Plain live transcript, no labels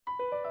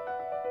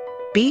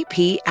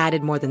BP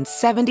added more than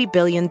 $70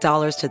 billion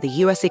to the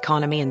U.S.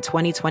 economy in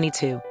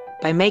 2022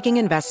 by making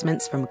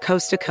investments from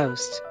coast to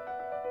coast.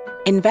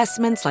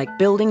 Investments like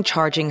building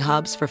charging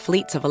hubs for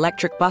fleets of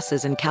electric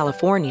buses in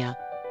California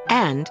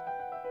and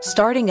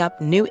starting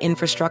up new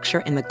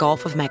infrastructure in the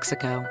Gulf of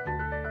Mexico.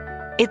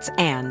 It's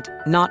and,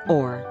 not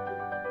or.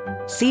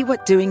 See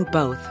what doing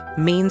both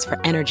means for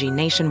energy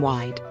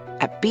nationwide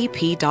at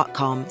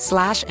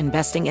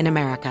bp.com/investing in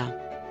America.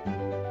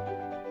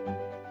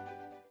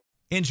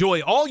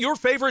 Enjoy all your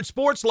favorite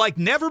sports like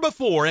never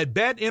before at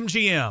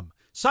BetMGM.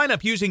 Sign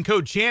up using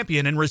code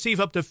CHAMPION and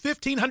receive up to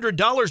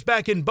 $1,500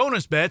 back in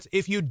bonus bets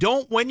if you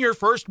don't win your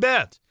first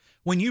bet.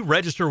 When you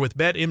register with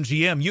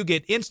BetMGM, you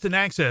get instant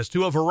access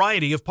to a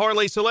variety of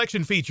parlay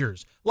selection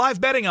features,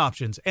 live betting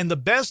options, and the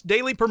best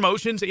daily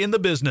promotions in the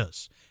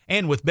business.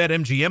 And with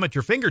BetMGM at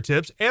your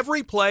fingertips,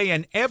 every play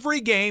and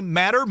every game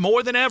matter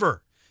more than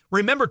ever.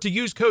 Remember to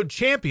use code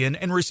CHAMPION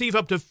and receive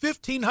up to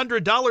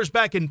 $1,500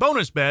 back in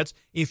bonus bets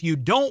if you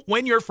don't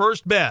win your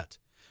first bet.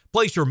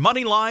 Place your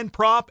money line,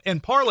 prop,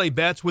 and parlay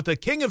bets with the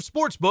king of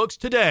sportsbooks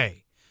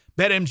today.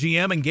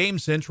 BetMGM and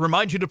GameSense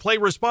remind you to play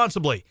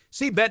responsibly.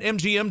 See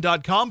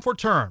BetMGM.com for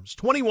terms.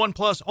 21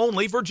 plus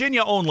only,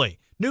 Virginia only.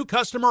 New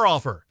customer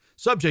offer.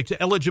 Subject to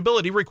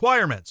eligibility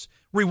requirements.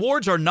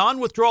 Rewards are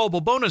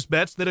non-withdrawable bonus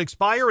bets that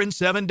expire in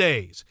 7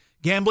 days.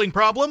 Gambling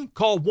problem?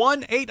 Call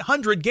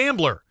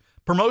 1-800-GAMBLER.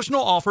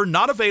 Promotional offer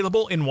not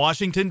available in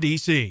Washington,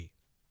 D.C.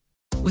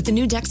 With the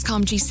new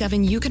Dexcom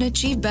G7, you can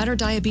achieve better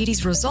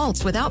diabetes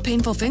results without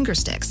painful finger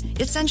sticks.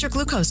 It sends your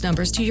glucose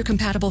numbers to your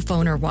compatible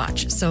phone or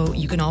watch, so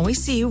you can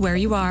always see where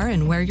you are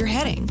and where you're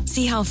heading.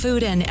 See how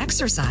food and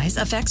exercise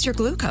affects your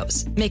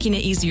glucose, making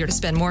it easier to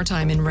spend more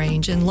time in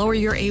range and lower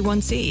your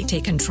A1C.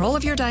 Take control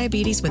of your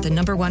diabetes with the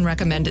 #1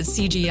 recommended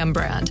CGM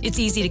brand. It's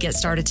easy to get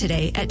started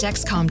today at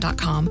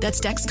Dexcom.com.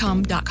 That's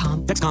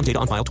Dexcom.com. Dexcom data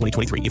on file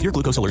 2023. If your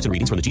glucose alerts and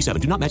readings from the G7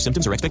 do not match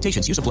symptoms or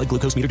expectations, use a blood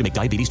glucose meter to make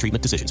diabetes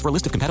treatment decisions. For a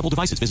list of compatible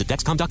devices, visit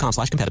Dexcom.com/compatibility.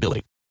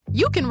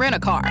 You can rent a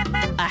car,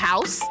 a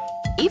house,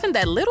 even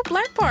that little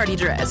black party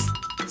dress.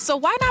 So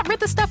why not rent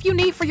the stuff you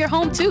need for your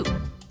home, too?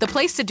 The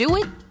place to do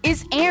it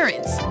is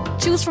Aaron's.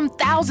 Choose from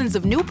thousands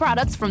of new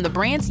products from the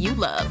brands you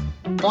love,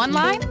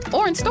 online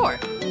or in store.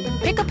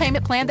 Pick a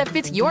payment plan that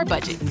fits your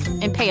budget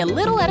and pay a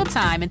little at a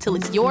time until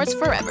it's yours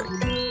forever.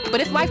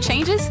 But if life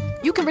changes,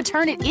 you can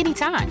return it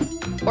anytime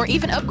or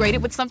even upgrade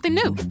it with something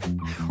new.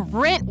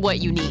 Rent what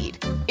you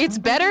need. It's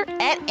better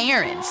at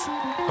Aaron's.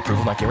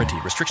 Approval not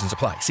guaranteed. Restrictions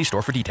apply. See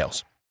store for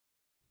details.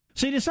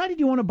 So you decided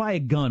you want to buy a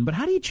gun, but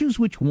how do you choose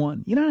which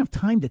one? You don't have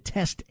time to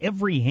test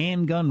every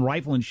handgun,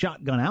 rifle, and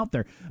shotgun out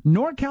there.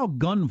 NorCal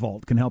Gun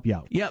Vault can help you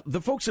out. Yeah,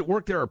 the folks that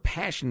work there are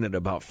passionate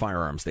about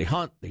firearms. They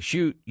hunt, they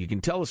shoot. You can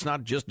tell it's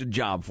not just a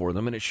job for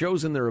them, and it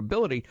shows in their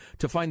ability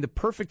to find the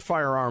perfect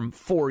firearm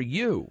for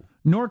you.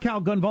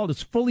 NorCal Gun Vault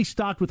is fully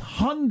stocked with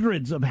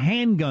hundreds of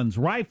handguns,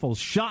 rifles,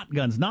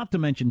 shotguns, not to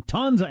mention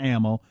tons of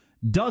ammo,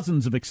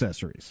 dozens of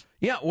accessories.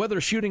 Yeah,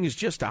 whether shooting is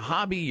just a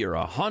hobby, you're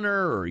a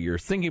hunter, or you're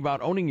thinking about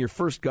owning your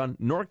first gun,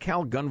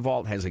 NorCal Gun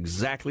Vault has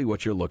exactly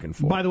what you're looking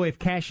for. By the way, if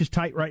cash is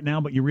tight right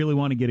now, but you really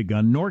want to get a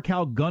gun,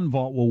 NorCal Gun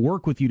Vault will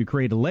work with you to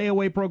create a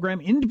layaway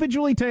program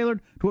individually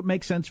tailored to what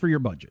makes sense for your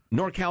budget.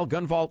 NorCal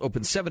Gun Vault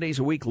opens 7 days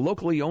a week,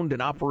 locally owned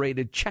and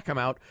operated. Check them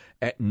out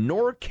at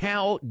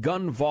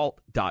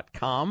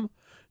NorCalGunVault.com.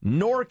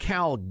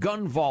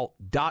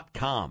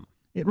 NorCalGunVault.com.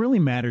 It really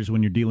matters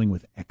when you're dealing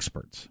with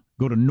experts.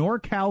 Go to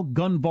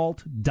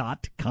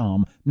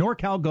NorCalGunVault.com,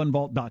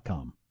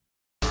 NorCalGunVault.com.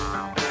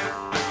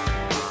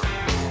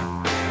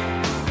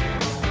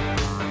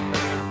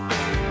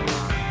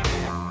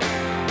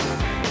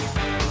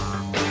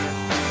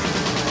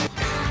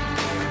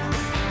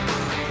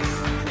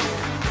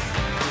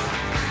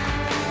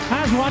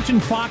 I was watching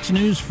Fox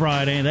News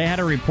Friday. They had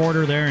a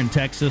reporter there in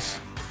Texas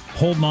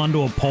holding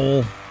onto a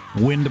pole,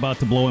 wind about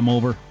to blow him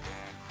over.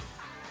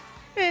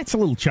 It's a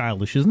little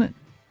childish, isn't it?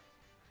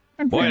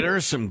 Boy,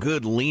 there's some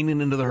good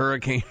leaning into the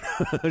hurricane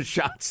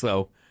shots,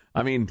 though.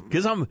 I mean,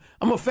 because I'm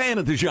a fan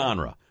of the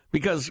genre.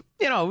 Because,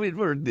 you know,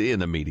 we're in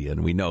the media,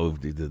 and we know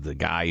the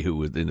guy who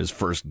was in his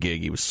first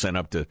gig, he was sent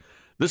up to,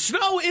 the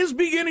snow is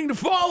beginning to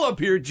fall up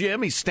here,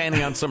 Jim. He's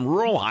standing on some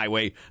rural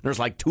highway. There's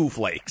like 2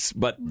 flakes,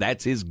 but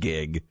that's his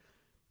gig,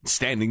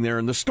 standing there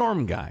in the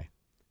storm guy.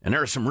 And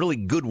there are some really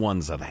good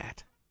ones of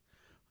that.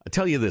 I'll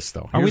tell you this,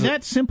 though. Are we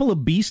that simple a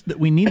beast that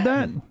we need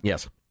that?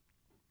 Yes.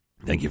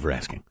 Thank you for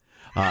asking.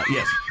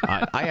 Yes,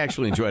 I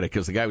actually enjoyed it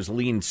because the guy was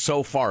leaned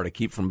so far to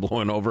keep from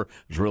blowing over. It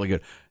was really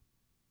good.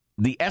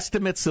 The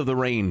estimates of the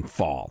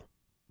rainfall.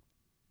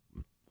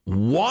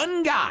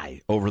 One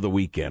guy over the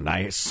weekend,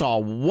 I saw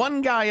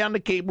one guy on the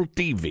cable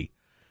TV,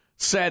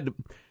 said,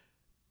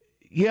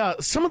 yeah,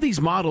 some of these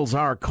models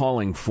are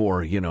calling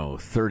for,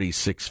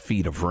 36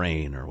 feet of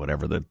rain or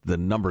whatever. The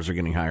numbers are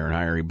getting higher and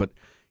higher. But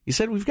he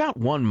said, we've got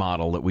one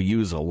model that we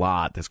use a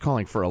lot that's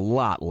calling for a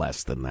lot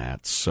less than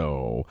that.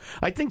 So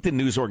I think the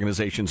news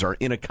organizations are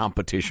in a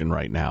competition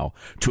right now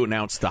to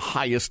announce the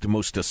highest,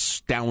 most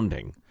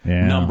astounding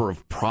number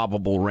of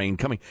probable rain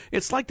coming.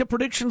 It's like the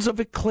predictions of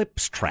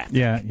eclipse traffic.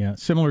 Yeah,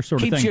 similar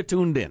sort of thing. Keeps you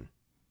tuned in.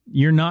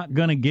 you're not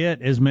going to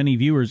get as many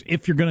viewers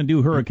if you're going to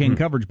do hurricane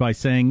coverage by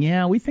saying,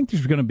 yeah, we think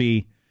there's going to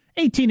be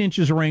 18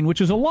 inches of rain,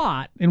 which is a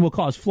lot and will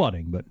cause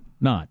flooding, but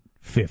not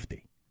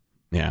 50.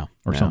 Yeah.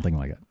 Or something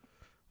like that.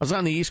 I was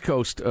on the East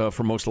Coast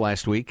for most of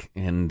last week,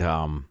 and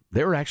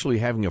they were actually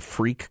having a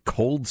freak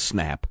cold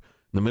snap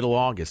in the middle of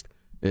August.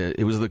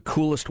 It was the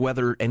coolest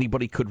weather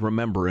anybody could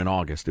remember in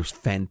August. It was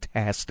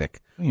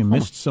fantastic. You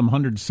missed some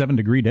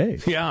 107-degree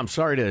days. Yeah, I'm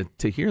sorry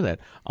to hear that.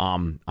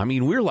 I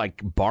mean, we're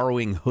like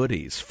borrowing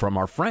hoodies from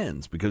our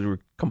friends because we were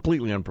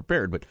completely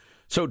unprepared. But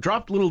so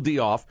dropped little D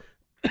off,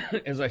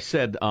 as I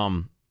said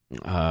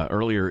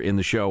earlier in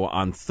the show,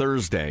 on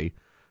Thursday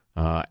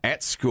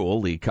at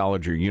school, the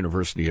college or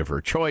university of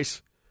her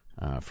choice.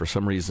 For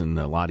some reason,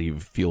 a lot of you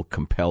feel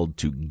compelled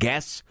to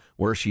guess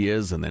where she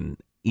is and then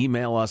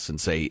email us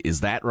and say, is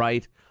that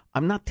right?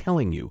 I'm not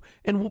telling you.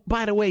 And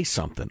by the way,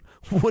 something.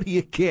 What do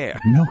you care?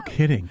 No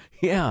kidding.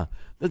 Yeah,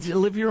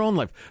 live your own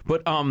life.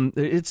 But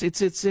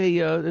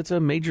it's a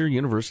major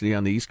university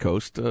on the East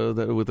Coast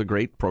with a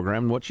great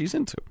program. What she's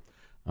into,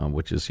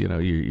 which is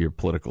your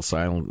political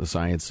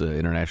science,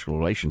 international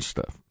relations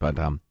stuff. But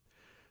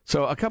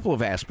so a couple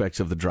of aspects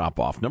of the drop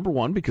off. Number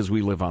one, because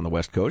we live on the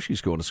West Coast,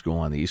 she's going to school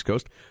on the East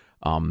Coast.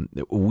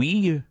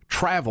 We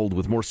traveled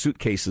with more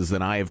suitcases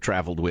than I have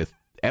traveled with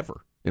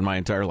ever in my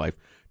entire life.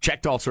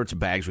 Checked all sorts of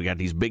bags. We got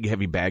these big,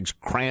 heavy bags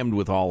crammed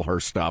with all her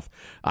stuff.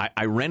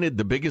 I rented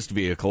the biggest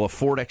vehicle, a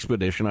Ford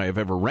Expedition I have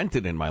ever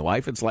rented in my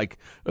life. It's like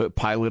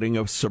piloting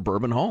a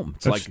suburban home.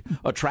 It's like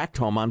a tract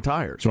home on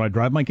tires. So I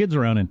drive my kids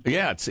around in.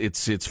 Yeah,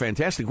 it's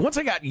fantastic. Once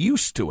I got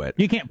used to it.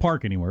 You can't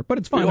park anywhere, but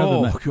it's fine.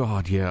 Oh,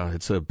 God, yeah.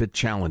 It's a bit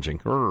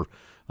challenging. And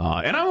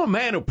I'm a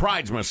man who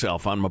prides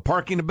myself on my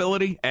parking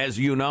ability, as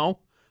you know.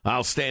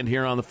 I'll stand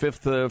here on the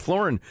fifth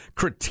floor and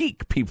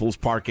critique people's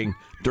parking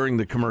during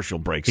the commercial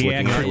breaks.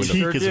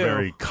 Critique is a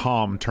very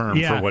calm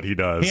term for what he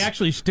does. He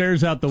actually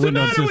stares out the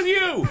window and says, "What's the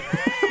matter with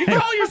you? You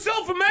call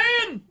yourself a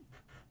man?"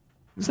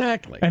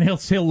 Exactly. And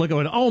he'll look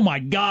at it. Oh my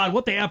God!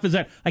 What the F is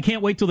that? I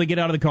can't wait till they get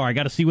out of the car. I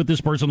got to see what this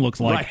person looks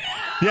like. Right.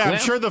 Yeah, I'm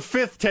sure the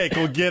fifth take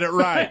will get it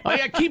right. Oh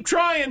yeah, keep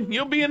trying.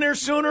 You'll be in there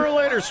sooner or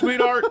later,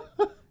 sweetheart.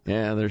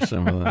 Yeah, there's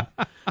some of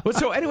that. But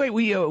so anyway,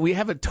 we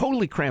have it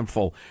totally crammed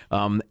full,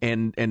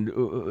 and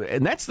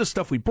that's the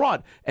stuff we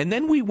brought. And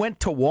then we went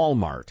to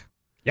Walmart.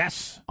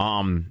 Yes.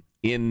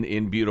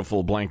 In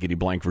beautiful blankety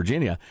blank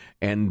Virginia,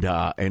 and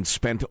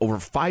spent over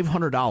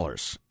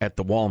 $500 at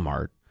the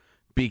Walmart.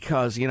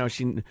 Because,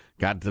 she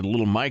got the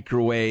little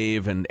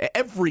microwave and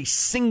every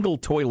single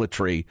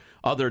toiletry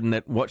other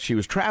than what she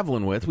was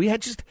traveling with. We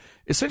had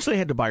essentially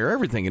had to buy her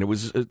everything. And it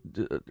was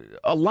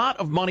a lot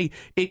of money.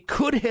 It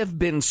could have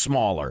been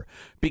smaller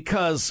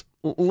because,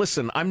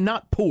 listen, I'm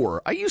not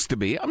poor. I used to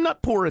be. I'm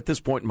not poor at this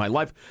point in my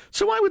life.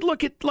 So I would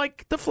look at,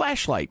 like, the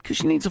flashlight because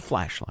she needs a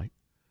flashlight.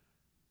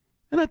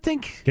 And I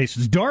think... In case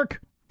it's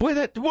dark. Boy,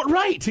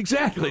 right,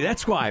 exactly.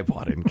 That's why I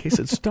bought it, in case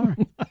it's dark.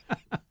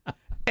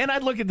 And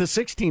I'd look at the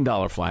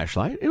 $16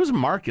 flashlight. It was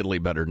markedly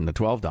better than the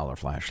 $12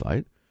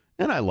 flashlight.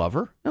 And I love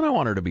her, and I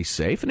want her to be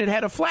safe. And it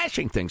had a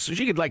flashing thing, so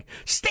she could, like,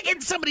 stick it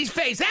in somebody's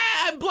face.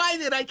 I'm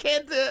blinded. I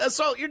can't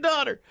assault your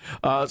daughter.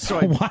 I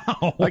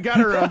got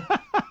her.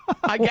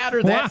 I got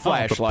her that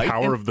flashlight. The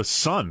power of the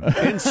sun.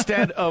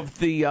 Instead of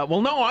the.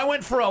 I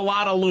went for a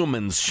lot of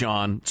lumens,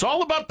 Sean. It's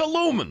all about the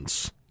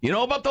lumens. You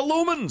know about the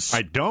lumens?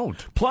 I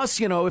don't. Plus,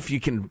 if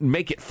you can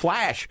make it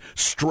flash,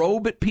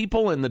 strobe at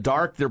people in the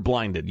dark, they're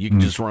blinded. You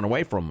can just run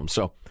away from them.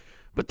 So,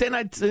 but then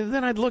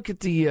I'd look at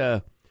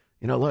the,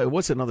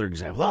 what's another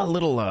example? A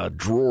little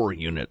drawer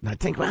unit, and I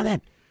think, well,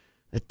 that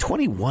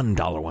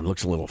 $21 one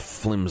looks a little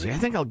flimsy. I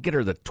think I'll get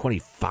her the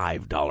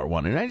 $25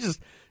 one, and it's just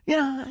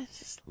a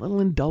little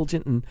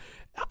indulgent. And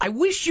I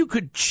wish you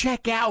could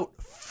check out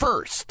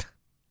first.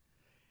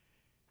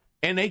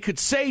 And they could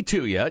say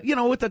to you,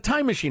 with a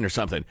time machine or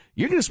something,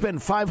 you're going to spend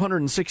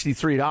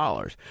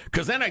 $563.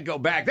 Because then I go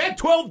back, that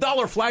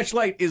 $12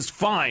 flashlight is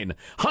fine.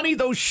 Honey,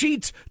 those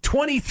sheets,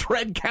 20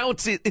 thread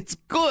counts, it's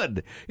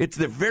good.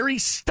 They're very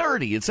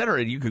sturdy,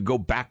 etc. You could go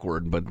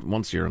backward, but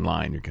once you're in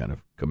line, you're kind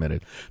of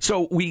committed.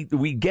 So we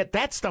get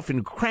that stuff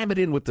and cram it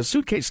in with the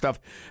suitcase stuff,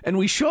 and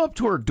we show up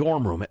to her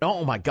dorm room. And,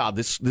 oh, my God,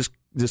 this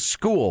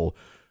school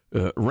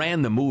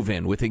ran the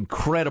move-in with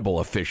incredible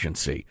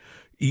efficiency.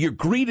 You're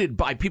greeted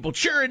by people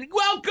cheering,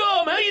 welcome,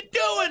 how you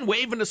doing?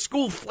 Waving the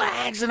school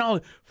flags and all,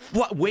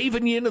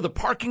 waving you into the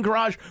parking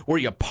garage where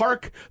you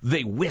park.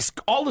 They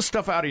whisk all the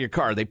stuff out of your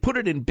car. They put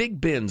it in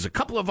big bins, a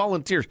couple of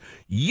volunteers.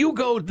 You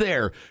go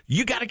there.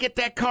 You got to get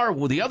that car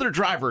with the other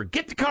driver.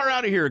 Get the car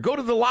out of here. Go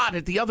to the lot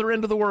at the other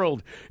end of the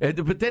world.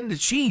 But then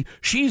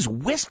she's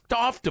whisked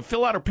off to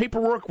fill out her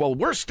paperwork while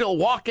we're still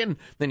walking.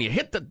 Then you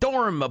hit the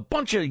dorm. A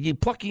bunch of you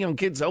plucky young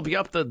kids help you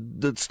up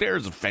the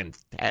stairs.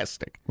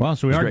 Fantastic. Well,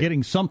 so we are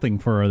getting something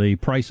for the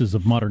prices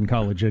of modern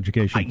college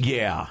education.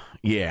 Yeah.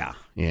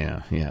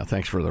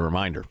 Thanks for the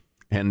reminder.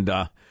 And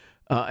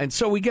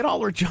so we get all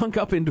her junk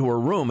up into her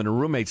room, and her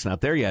roommate's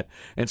not there yet.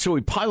 And so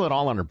we pile it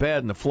all on her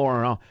bed and the floor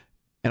and all.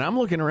 And I'm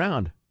looking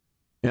around,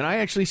 and I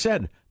actually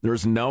said,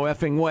 "There's no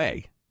effing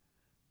way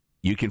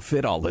you can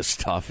fit all this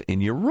stuff in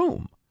your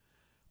room."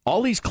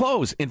 All these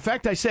clothes. In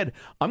fact, I said,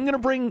 I'm going to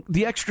bring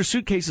the extra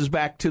suitcases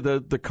back to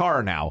the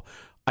car now.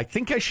 I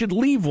think I should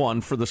leave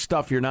one for the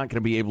stuff you're not going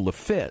to be able to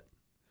fit.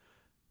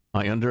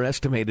 I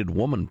underestimated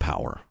woman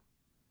power.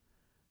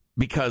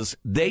 Because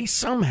they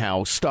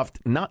somehow stuffed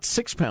not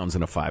 6 pounds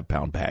in a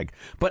 5-pound bag,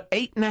 but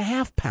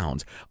 8.5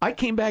 pounds. I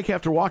came back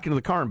after walking to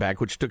the car and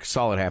back, which took a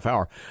solid half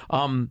hour.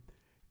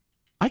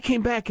 I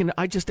came back and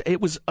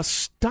it was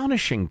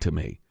astonishing to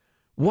me.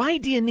 Why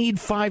do you need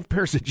 5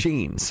 pairs of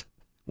jeans?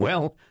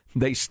 Well,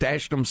 they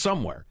stashed them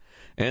somewhere.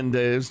 And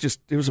it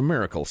was a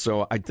miracle.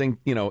 So I think,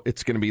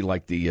 it's going to be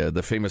like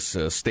the famous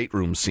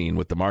stateroom scene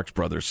with the Marx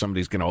Brothers.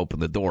 Somebody's going to open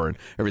the door and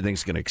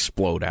everything's going to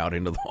explode out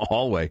into the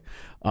hallway.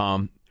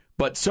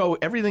 But so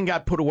everything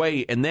got put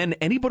away, and then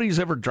anybody who's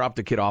ever dropped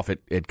a kid off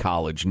at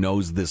college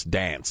knows this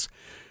dance.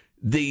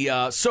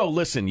 So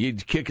listen, you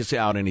kick us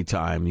out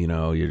anytime,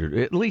 you're,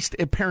 at least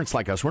parents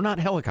like us, we're not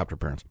helicopter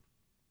parents.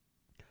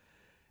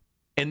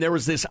 And there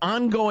was this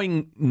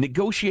ongoing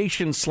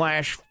negotiation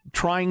 /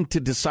 trying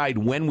to decide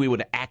when we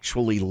would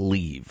actually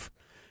leave.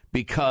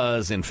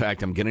 Because, in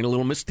fact, I'm getting a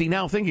little misty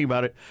now thinking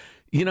about it.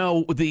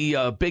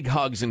 The big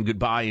hugs and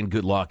goodbye and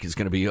good luck is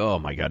going to be, oh,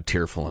 my God,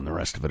 tearful and the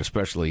rest of it.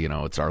 Especially,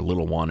 it's our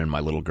little one and my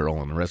little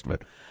girl and the rest of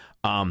it.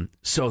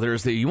 So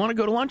there's you want to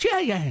go to lunch?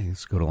 Yeah,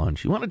 let's go to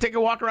lunch. You want to take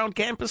a walk around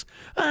campus?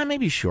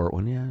 Maybe a short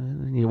one, yeah.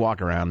 And you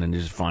walk around and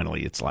just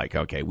finally it's like,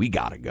 okay, we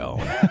got to go.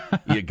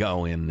 You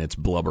go in, it's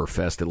blubber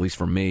fest, at least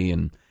for me,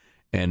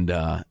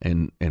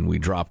 and we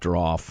dropped her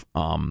off,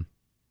 and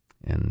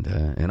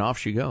off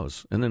she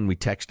goes. And then we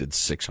texted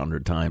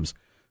 600 times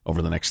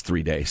over the next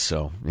 3 days.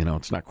 So,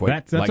 it's not quite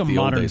that's like a the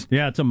modern, old days.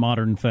 Yeah, it's a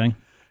modern thing.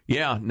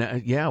 Yeah,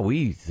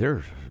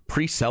 they're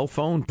pre-cell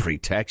phone,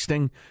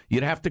 pre-texting.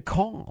 You'd have to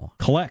call.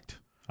 Collect.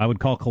 I would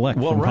call collect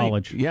from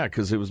college. Yeah,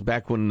 because it was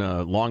back when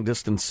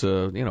long-distance,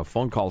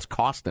 phone calls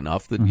cost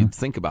enough that you'd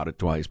think about it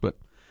twice. But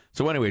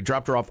so anyway,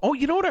 dropped her off. Oh,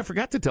 you know what I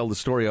forgot to tell the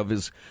story of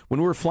is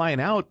when we were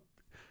flying out,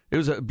 it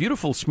was a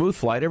beautiful, smooth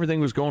flight. Everything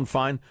was going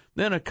fine.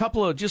 Then a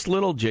couple of just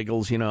little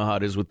jiggles, you know how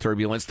it is with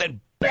turbulence.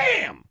 Then,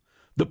 bam!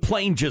 The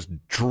plane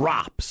just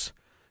drops.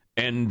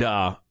 And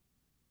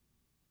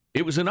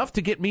it was enough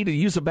to get me to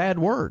use a bad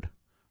word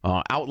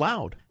out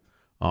loud.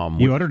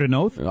 You uttered an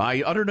oath?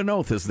 I uttered an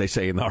oath, as they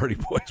say in the Hardy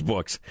Boys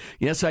books.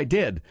 Yes, I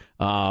did.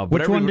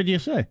 Which one did you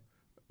say?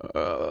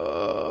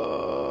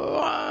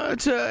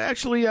 It's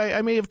actually,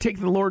 I may have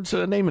taken the Lord's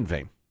name in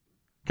vain,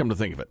 come to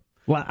think of it.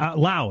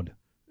 Loud?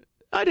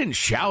 I didn't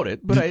shout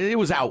it, but it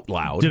was out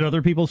loud. Did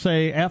other people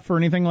say F or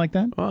anything like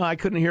that? Well, I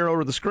couldn't hear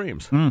over the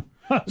screams.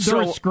 There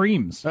were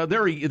screams.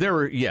 There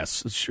were,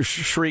 yes,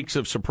 shrieks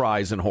of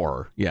surprise and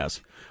horror, yes.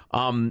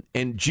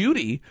 And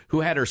Judy, who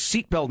had her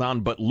seatbelt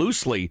on but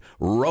loosely,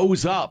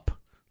 rose up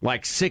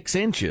like 6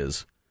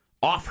 inches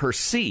off her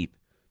seat,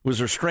 was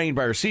restrained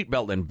by her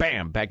seatbelt, and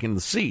bam, back in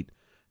the seat.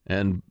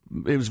 And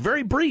it was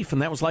very brief,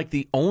 and that was like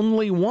the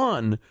only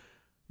one.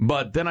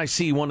 But then I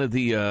see one of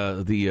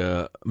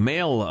the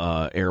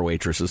male air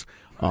waitresses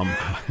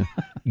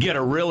get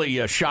a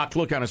really shocked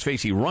look on his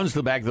face. He runs to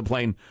the back of the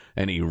plane,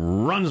 and he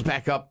runs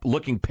back up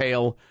looking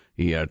pale.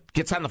 He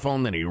gets on the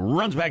phone, then he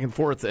runs back and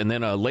forth, and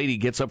then a lady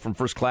gets up from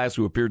first class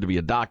who appeared to be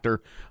a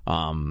doctor.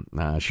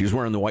 She was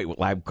wearing the white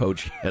lab coat.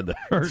 She had the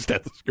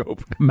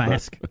stethoscope.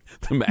 Mask.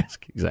 The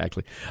mask,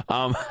 exactly.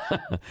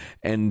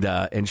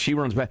 And she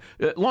runs back.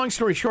 Long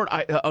story short,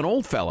 an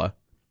old fella,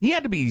 he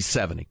had to be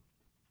 70.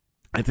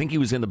 I think he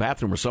was in the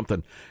bathroom or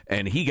something,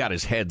 and he got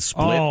his head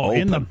split open.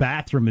 In the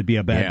bathroom would be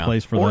a bad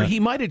place for that. Or he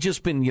might have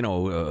just been,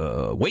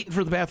 waiting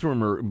for the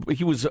bathroom, or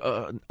he was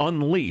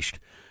unleashed.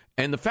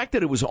 And the fact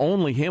that it was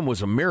only him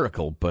was a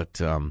miracle, but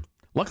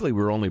luckily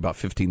we were only about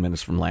 15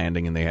 minutes from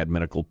landing, and they had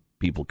medical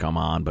people come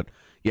on. But,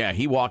 yeah,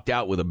 he walked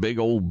out with a big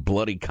old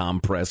bloody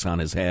compress on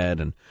his head,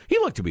 and he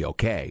looked to be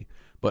okay.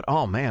 But,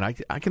 oh, man,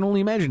 I can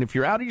only imagine if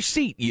you're out of your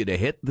seat, you'd have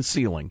hit the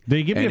ceiling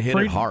and hit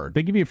it hard.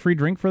 They give you a free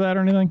drink for that or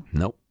anything?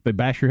 Nope. They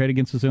bash your head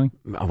against the ceiling?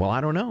 Well, I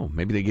don't know.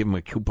 Maybe they give him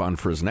a coupon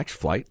for his next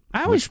flight,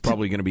 which is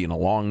probably going to be in a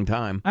long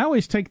time. I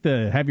always take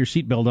the have your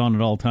seatbelt on at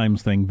all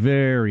times thing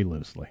very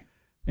loosely.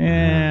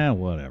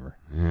 Whatever.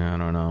 Yeah, I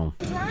don't know.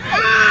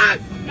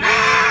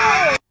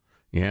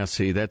 Yeah,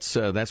 see, that's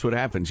what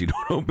happens. You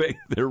don't obey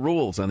their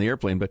rules on the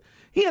airplane. But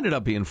he ended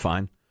up being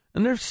fine.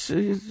 And there's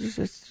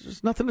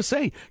nothing to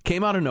say.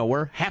 Came out of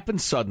nowhere, happened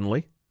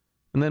suddenly,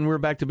 and then we're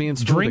back to being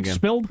smooth again. Drink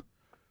spilled?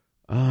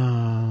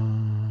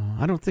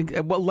 I don't think.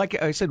 Well,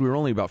 like I said, we were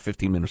only about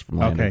 15 minutes from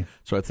landing,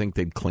 so I think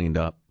they'd cleaned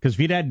up. Because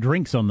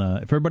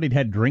if everybody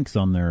had drinks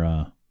on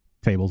their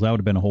tables, that would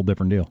have been a whole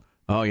different deal.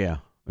 Oh yeah.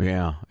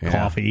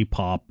 Coffee,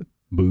 pop,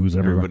 booze,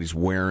 everywhere. Everybody's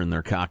wearing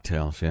their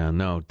cocktails. Yeah,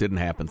 no, it didn't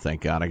happen.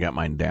 Thank God, I got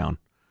mine down.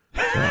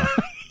 So, of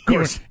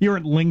course, you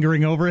weren't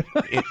lingering over it.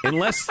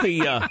 unless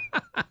the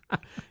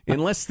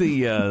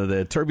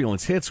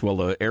turbulence hits, well,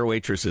 the air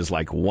waitress is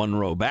like one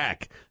row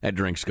back. That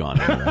drink's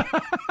gone. Anyway.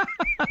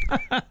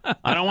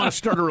 I don't want to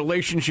start a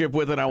relationship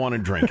with it. I want to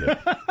drink it.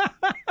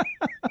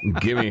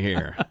 Give me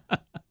here.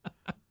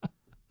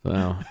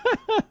 So,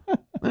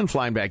 then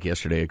flying back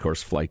yesterday, of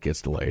course, flight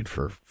gets delayed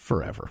for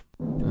forever.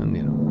 And,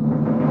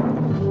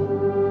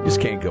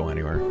 just can't go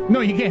anywhere.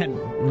 No, you can't.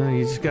 No,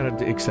 you just got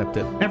to accept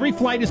it. Every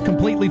flight is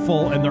completely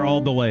full, and they're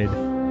all delayed.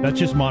 That's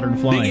just modern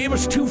flying. They gave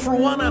us 2 for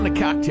 $1 on the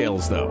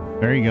cocktails, though.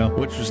 There you go.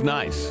 Which was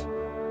nice.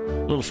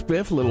 A little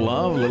spiff, a little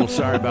love, a little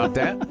sorry about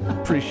that.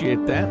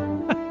 Appreciate that.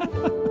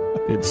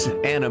 It's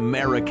an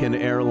American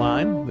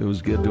airline. It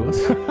was good to us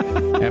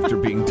after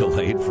being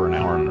delayed for an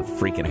hour and a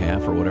freaking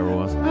half or whatever it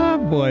was. Oh,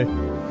 boy.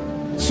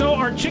 So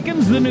are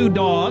chickens the new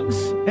dogs?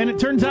 And it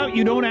turns out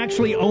you don't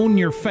actually own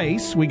your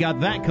face. We got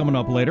that coming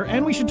up later.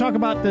 And we should talk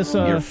about this.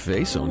 Your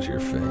face owns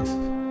your face.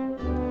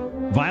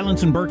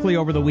 Violence in Berkeley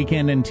over the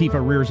weekend.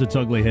 Antifa rears its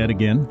ugly head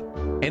again.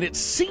 And it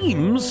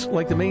seems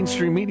like the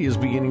mainstream media is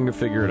beginning to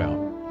figure it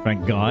out.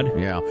 Thank God.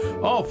 Yeah.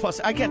 Oh,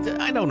 plus, I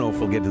don't know if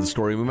we'll get to the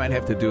story. We might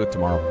have to do it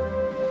tomorrow.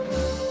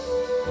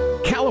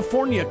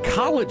 California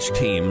college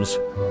teams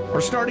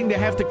are starting to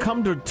have to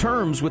come to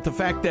terms with the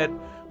fact that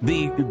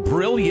the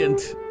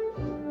brilliant,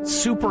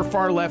 super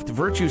far-left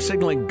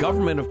virtue-signaling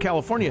government of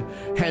California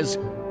has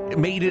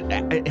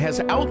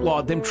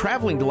outlawed them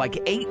traveling to like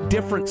 8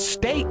 different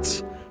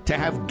states to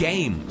have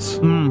games.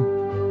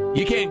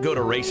 You can't go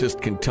to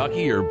racist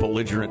Kentucky or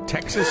belligerent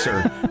Texas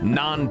or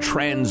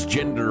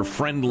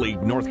non-transgender-friendly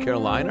North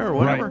Carolina or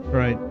whatever.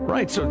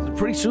 Right. So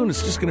pretty soon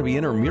it's just going to be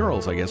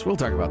intramurals, I guess. We'll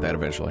talk about that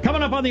eventually.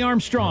 Coming up on the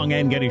Armstrong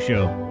and Getty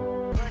Show.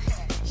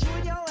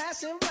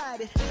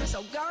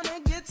 So gonna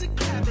get to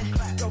clapping.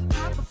 Go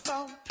pop it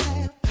for a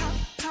pad,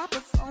 pop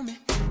it for me.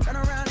 Turn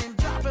around and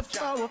drop it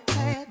for a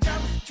pad,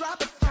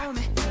 drop it for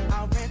me.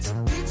 I'll rent a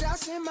beach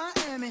house in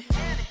Miami.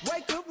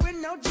 Wake up with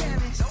no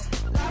jammies.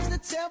 Lobster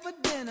tail for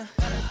dinner.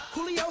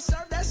 Julio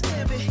served that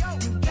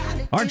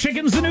scampi. Are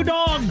chickens the new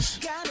dogs?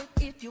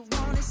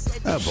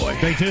 Oh, boy.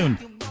 Stay tuned.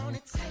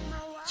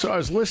 So I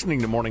was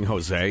listening to Morning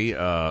Jose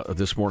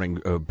this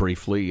morning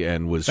briefly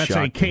and was That's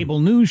shocked. a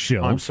cable news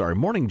show. I'm sorry,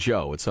 Morning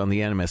Joe. It's on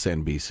the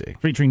MSNBC.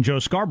 Featuring Joe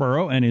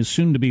Scarborough and his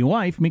soon-to-be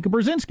wife, Mika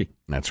Brzezinski.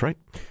 That's right.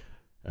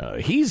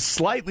 He's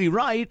slightly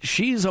right.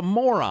 She's a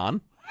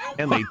moron.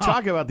 And they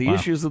talk about the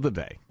issues of the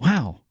day.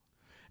 Wow.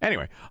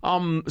 Anyway,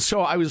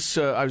 so I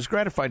was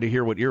gratified to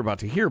hear what you're about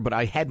to hear, but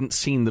I hadn't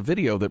seen the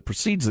video that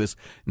precedes this,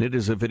 and it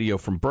is a video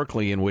from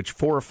Berkeley in which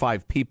 4 or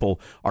 5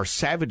 people are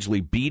savagely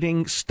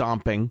beating,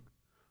 stomping,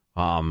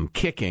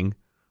 kicking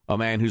a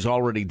man who's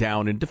already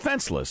down and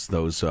defenseless.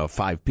 Those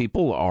 5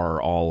 people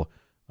are all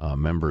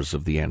members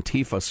of the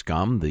Antifa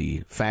scum,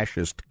 the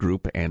fascist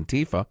group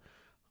Antifa,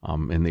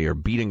 and they are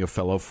beating a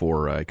fellow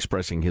for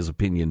expressing his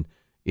opinion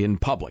in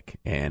public.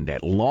 And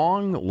at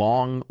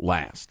long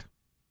last,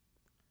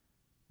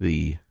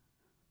 the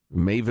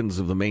mavens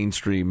of the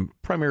mainstream,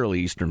 primarily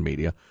Eastern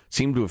media,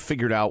 seem to have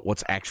figured out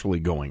what's actually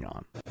going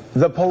on.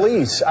 The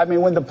police, I mean,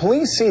 when the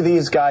police see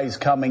these guys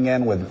coming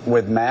in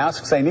with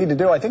masks, they need to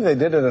do, I think they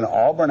did it in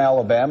Auburn,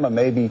 Alabama,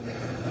 maybe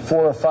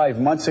 4 or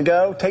 5 months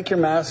ago. Take your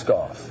mask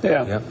off.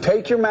 Yeah.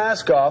 Take your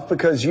mask off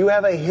because you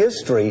have a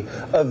history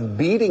of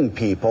beating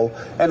people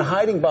and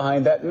hiding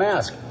behind that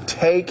mask.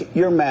 Take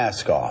your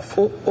mask off.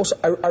 Also,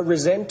 I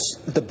resent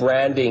the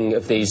branding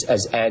of these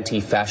as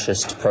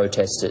anti-fascist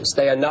protesters.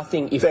 They are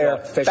nothing if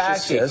not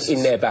fascistic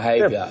in their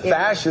behavior. They're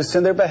fascist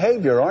in their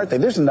behavior, aren't they?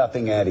 There's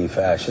nothing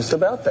anti-fascist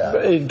about that.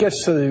 It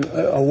gets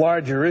to a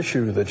larger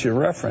issue that you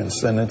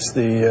referenced, and it's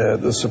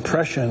the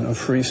suppression of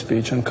free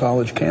speech on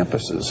college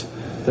campuses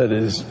that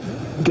is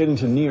getting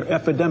to near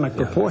epidemic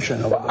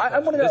proportion.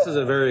 This is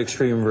a very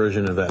extreme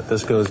version of that.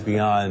 This goes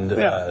beyond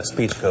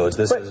speech codes.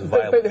 This is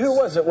violence. But who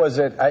was it? Was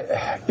it,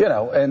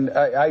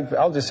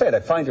 I'll just say it, I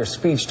find her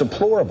speech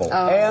deplorable.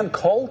 Ann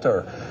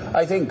Coulter,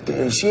 I think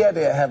she had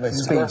to have a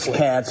speech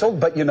canceled,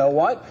 but you know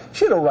what?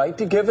 She had a right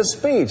to give a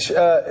speech.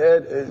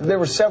 There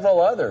were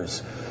several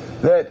others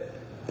that,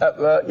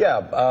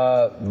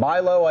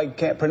 Milo, I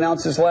can't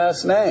pronounce his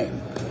last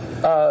name.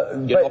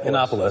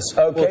 Yiannopoulos.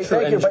 Okay,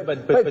 thank you.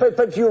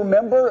 But do you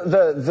remember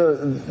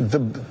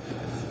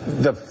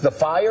the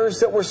fires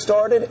that were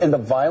started and the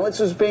violence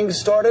was being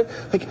started?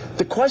 Like,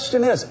 the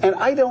question is, and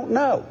I don't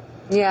know.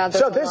 Yeah,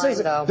 so this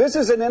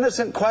is an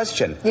innocent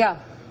question. Yeah.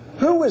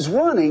 Who is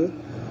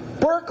running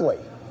Berkeley?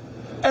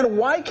 And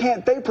why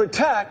can't they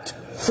protect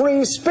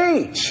free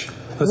speech?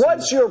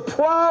 What's your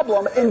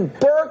problem in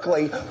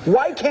Berkeley?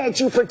 Why can't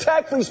you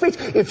protect free speech?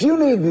 If you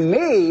need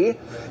me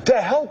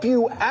to help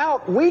you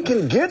out, we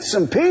can get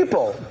some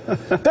people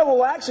that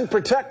will actually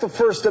protect the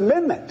First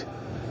Amendment.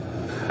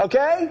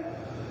 Okay?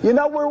 You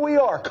know where we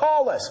are.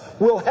 Call us.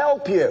 We'll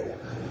help you.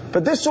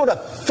 But this sort of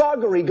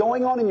thuggery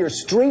going on in your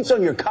streets,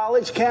 on your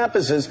college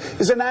campuses,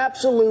 is an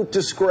absolute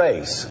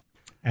disgrace.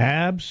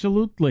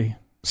 Absolutely.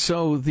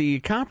 So the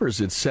coppers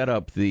had set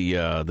up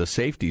the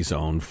safety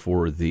zone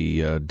for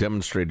the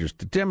demonstrators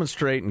to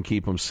demonstrate and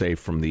keep them safe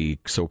from the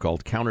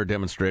so-called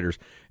counter-demonstrators,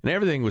 and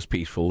everything was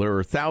peaceful. There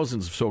were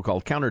thousands of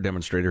so-called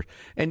counter-demonstrators,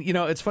 and, you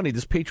know, it's funny,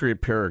 this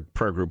Patriot Prayer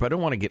Group, I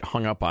don't want to get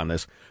hung up on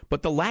this,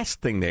 but the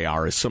last thing they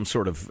are is some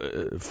sort of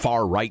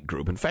far-right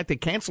group. In fact, they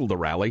canceled the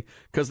rally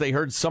because they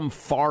heard some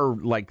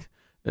white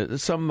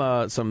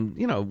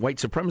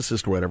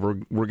supremacist or whatever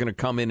were going to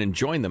come in and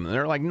join them. And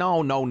they're like,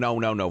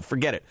 no,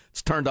 forget it.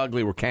 It's turned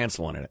ugly. We're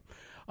canceling it.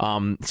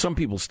 Some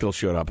people still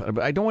showed up.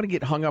 I don't want to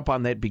get hung up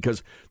on that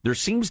because there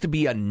seems to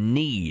be a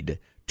need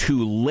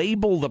to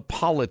label the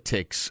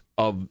politics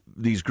of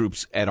these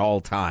groups at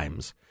all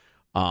times.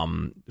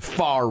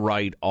 Far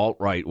right, alt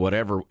right,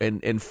 whatever.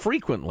 And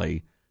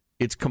frequently,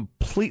 it's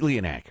completely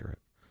inaccurate.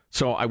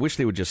 So I wish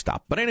they would just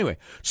stop. But anyway,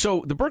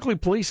 so the Berkeley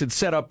police had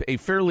set up a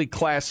fairly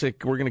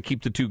classic, we're going to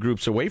keep the two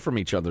groups away from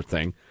each other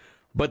thing.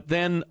 But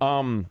then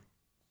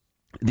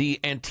the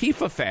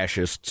Antifa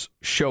fascists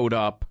showed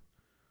up.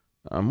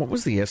 What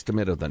was the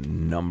estimate of the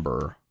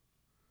number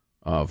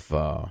of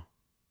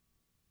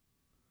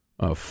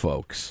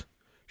folks?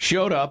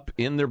 Showed up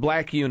in their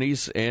black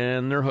unis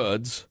and their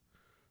hoods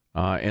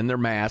and their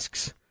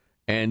masks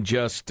and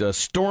just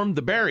stormed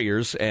the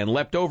barriers and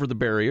leapt over the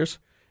barriers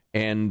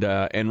and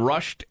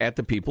rushed at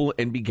the people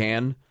and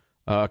began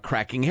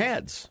cracking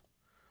heads.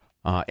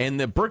 And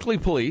the Berkeley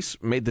police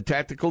made the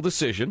tactical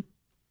decision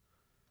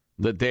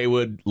that they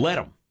would let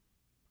them.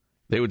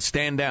 They would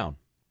stand down.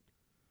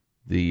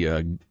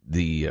 The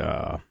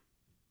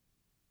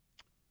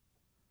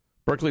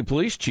Berkeley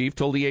police chief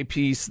told the AP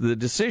the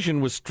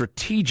decision was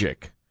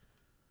strategic.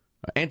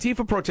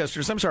 Antifa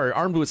protesters,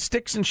 armed with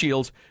sticks and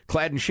shields,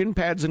 clad in shin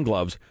pads and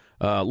gloves,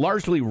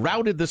 largely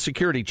routed the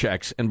security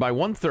checks, and by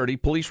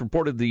 1:30, police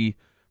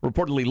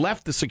reportedly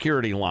left the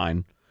security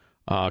line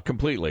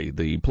completely.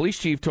 The police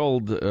chief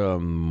told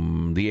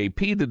the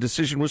AP the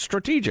decision was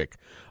strategic.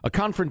 A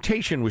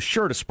confrontation was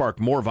sure to spark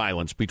more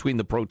violence between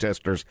the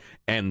protesters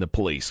and the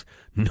police.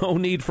 No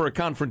need for a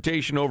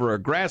confrontation over a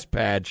grass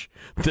patch,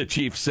 the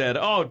chief said.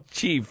 Oh,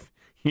 chief,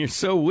 you're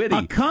so witty.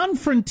 A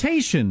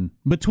confrontation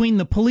between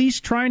the police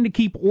trying to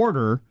keep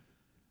order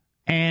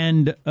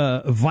and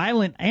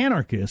violent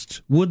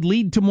anarchists would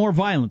lead to more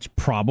violence.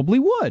 Probably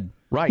would.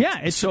 Right.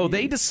 Yeah. So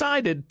they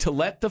decided to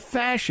let the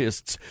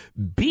fascists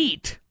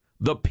beat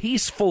the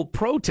peaceful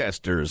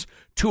protesters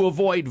to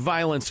avoid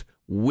violence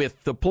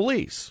with the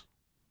police.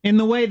 In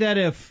the way that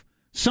if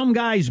some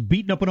guy's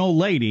beating up an old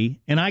lady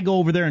and I go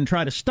over there and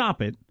try to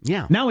stop it,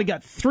 now we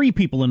got 3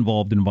 people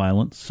involved in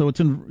violence, so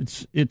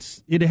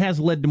it has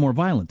led to more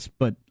violence.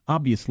 But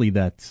obviously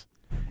that's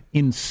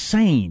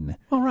insane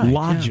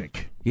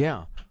logic.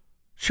 Yeah.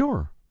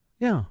 Sure.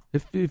 Yeah.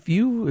 If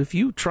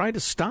you try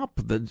to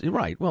stop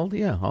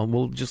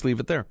we'll just leave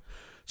it there.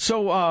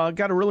 So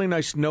got a really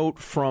nice note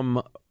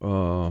from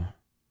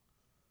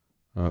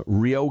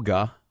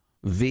Ryoga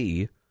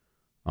V,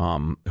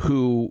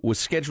 who was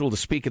scheduled to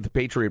speak at the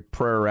Patriot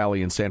Prayer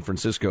Rally in San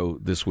Francisco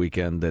this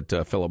weekend that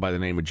a fellow by the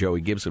name of Joey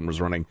Gibson was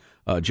running.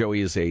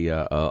 Joey is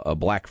a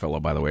black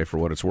fellow, by the way, for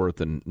what it's worth,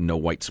 and no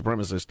white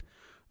supremacist.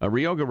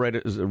 Ryoga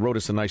wrote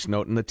us a nice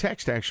note in the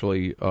text,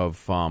 actually,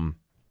 of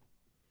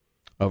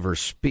her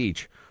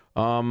speech.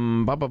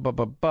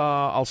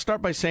 I'll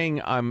start by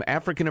saying I'm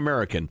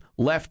African-American,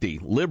 lefty,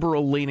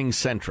 liberal-leaning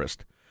centrist.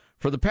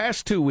 For the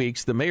past 2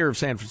 weeks, the mayor of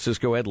San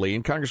Francisco, Ed Lee,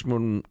 and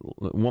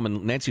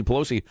Congresswoman Nancy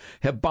Pelosi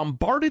have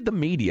bombarded the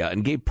media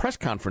and gave press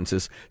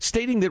conferences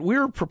stating that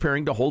we're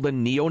preparing to hold a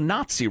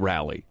neo-Nazi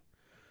rally.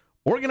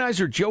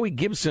 Organizer Joey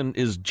Gibson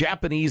is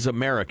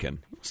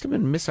Japanese-American. He must have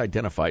been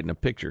misidentified in a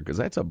picture because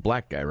that's a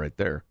black guy right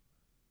there.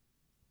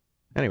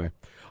 Anyway,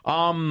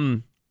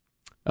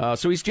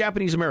 so he's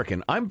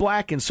Japanese-American. I'm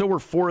black, and so were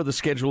 4 of the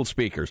scheduled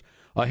speakers.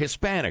 A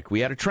Hispanic, we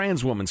had a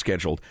trans woman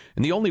scheduled,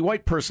 and the only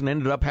white person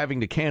ended up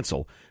having to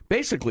cancel.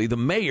 Basically, the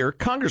mayor,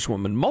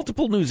 congresswoman,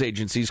 multiple news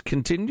agencies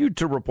continued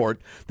to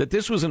report that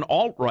this was an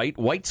alt-right,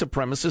 white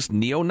supremacist,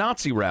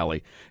 neo-Nazi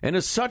rally. And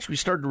as such, we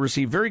started to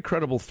receive very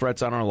credible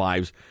threats on our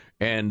lives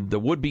and the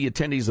would-be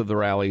attendees of the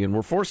rally, and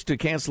were forced to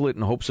cancel it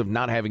in hopes of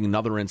not having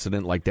another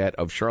incident like that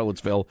of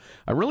Charlottesville.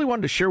 I really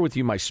wanted to share with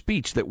you my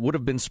speech that would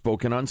have been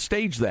spoken on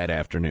stage that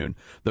afternoon.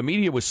 The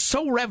media was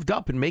so revved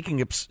up in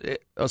making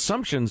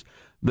assumptions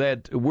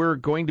that we're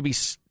going to be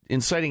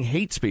inciting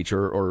hate speech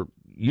or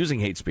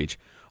using hate speech.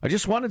 I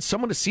just wanted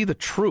someone to see the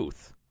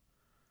truth.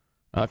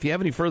 If you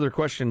have any further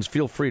questions,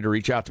 feel free to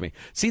reach out to me.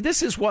 See,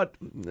 this is what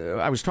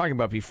I was talking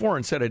about before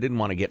and said I didn't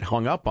want to get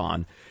hung up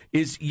on,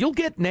 is you'll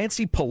get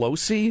Nancy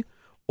Pelosi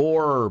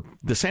or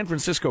the San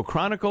Francisco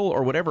Chronicle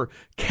or whatever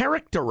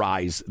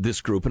characterize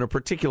this group in a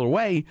particular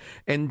way,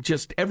 and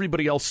just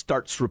everybody else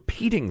starts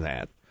repeating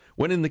that.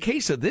 When in the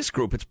case of this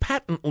group, it's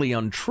patently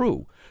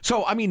untrue.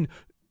 So, I mean,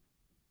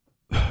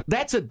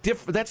 that's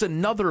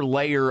another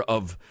layer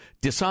of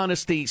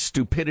dishonesty,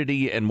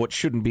 stupidity, and what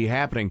shouldn't be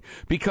happening.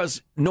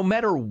 Because no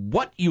matter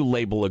what you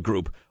label a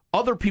group,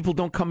 other people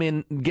don't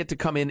get to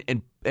come in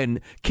and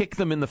kick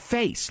them in the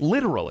face,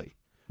 literally,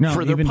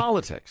 for their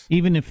politics.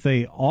 Even if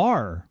they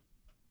are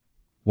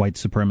white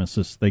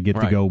supremacists, they get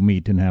to go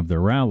meet and have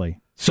their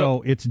rally.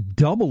 So it's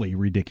doubly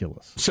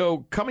ridiculous.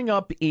 So coming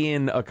up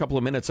in a couple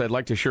of minutes, I'd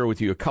like to share with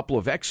you a couple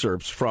of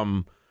excerpts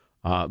from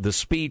the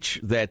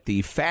speech that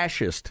the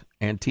fascist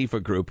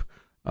Antifa group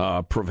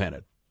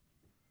prevented.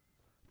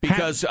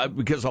 Because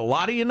a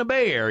lot of you in the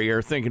Bay Area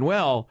are thinking,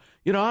 well,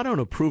 I don't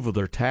approve of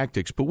their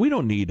tactics, but we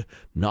don't need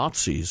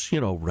Nazis,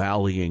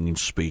 rallying and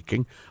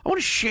speaking. I want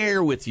to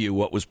share with you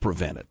what was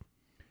prevented.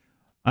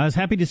 I was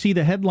happy to see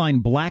the headline,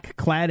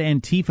 Black-clad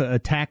Antifa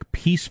attack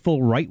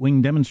peaceful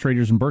right-wing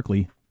demonstrators in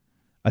Berkeley.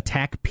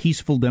 Attack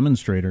peaceful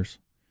demonstrators.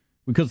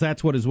 Because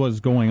that's what was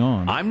going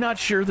on. I'm not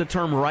sure the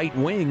term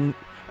right-wing,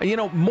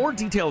 more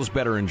detail is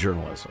better in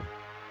journalism.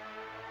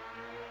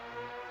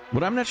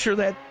 But I'm not sure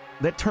that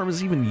term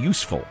is even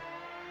useful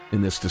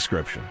in this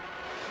description.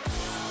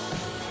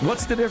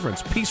 What's the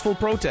difference? Peaceful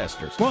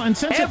protesters. Well, and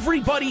since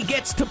everybody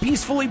gets to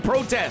peacefully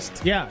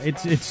protest. Yeah,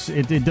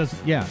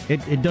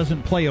 it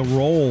doesn't play a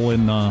role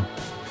in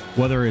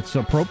whether it's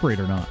appropriate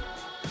or not.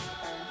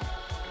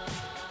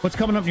 What's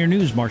coming up in your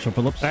news, Marshall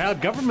Phillips?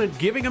 Government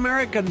giving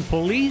American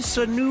police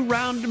a new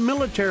round of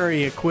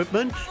military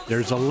equipment.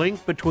 There's a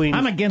link between...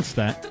 I'm against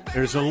that.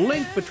 There's a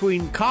link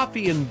between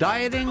coffee and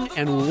dieting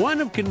and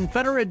one of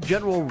Confederate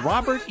General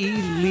Robert E.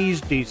 Lee's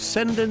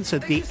descendants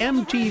at the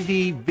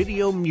MTV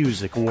Video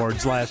Music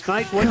Awards last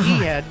night. What he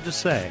had to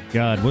say.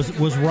 God,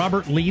 was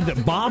Robert Lee,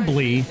 Bob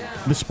Lee,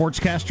 the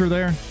sportscaster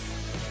there?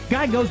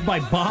 Guy goes by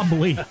Bob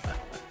Lee.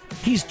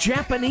 He's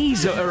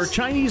Japanese or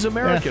Chinese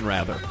American,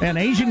 rather. An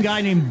Asian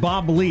guy named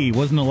Bob Lee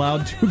wasn't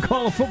allowed to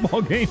call a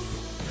football game.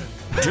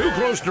 Too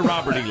close to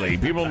Robert E. Lee.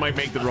 People might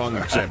make the wrong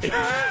exception.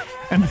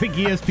 And think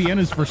ESPN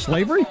is for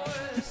slavery?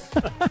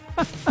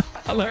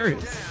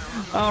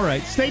 Hilarious. All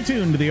right, stay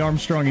tuned to the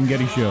Armstrong and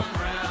Getty Show.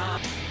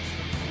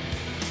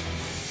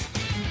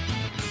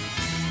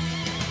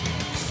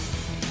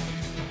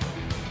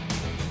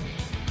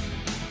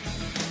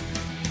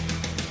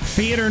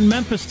 Theater in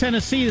Memphis,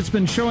 Tennessee, that's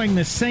been showing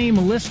the same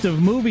list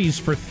of movies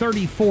for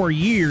 34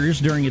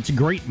 years during its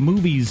Great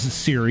Movies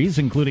series,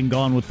 including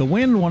Gone with the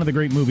Wind, one of the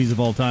great movies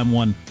of all time,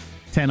 won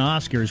 10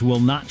 Oscars,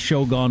 will not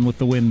show Gone with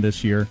the Wind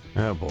this year.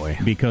 Oh, boy.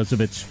 Because of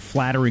its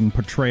flattering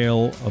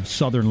portrayal of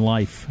Southern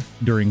life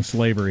during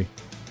slavery.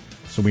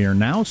 So we are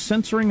now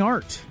censoring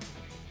art,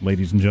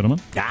 ladies and gentlemen.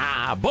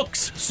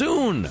 Books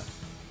soon.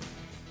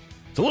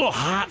 It's a little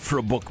hot for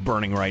a book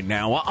burning right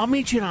now. I'll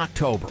meet you in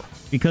October.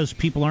 Because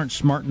people aren't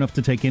smart enough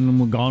to take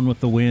in Gone with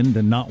the Wind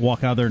and not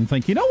walk out there and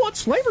think, you know what,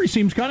 slavery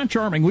seems kind of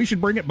charming. We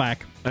should bring it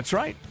back. That's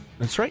right.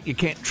 That's right. You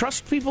can't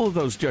trust people with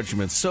those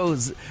judgments. So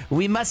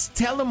we must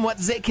tell them what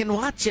they can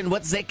watch and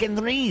what they can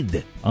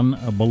read.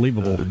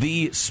 Unbelievable.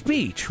 The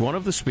speech, one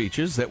of the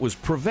speeches that was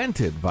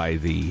prevented by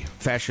the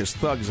fascist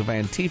thugs of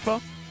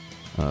Antifa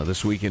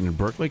this weekend in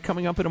Berkeley,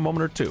 coming up in a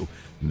moment or two.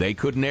 They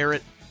couldn't air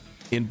it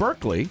in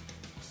Berkeley,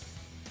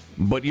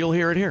 but you'll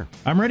hear it here.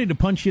 I'm ready to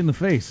punch you in the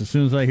face as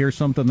soon as I hear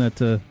something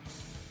that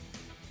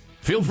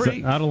feel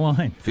free. Out of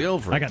line. Feel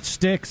free. I got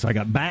sticks. I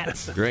got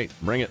bats. Great.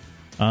 Bring it.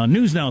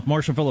 News now with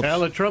Marshall Phillips.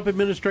 The Trump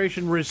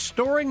administration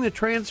restoring the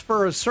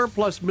transfer of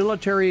surplus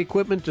military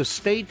equipment to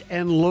state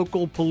and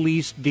local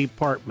police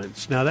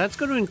departments. Now, that's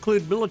going to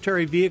include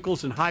military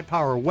vehicles and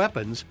high-power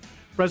weapons.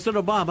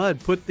 President Obama had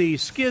put the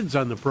skids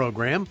on the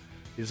program.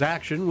 His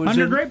action was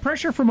under great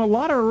pressure from a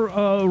lot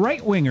of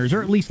right-wingers,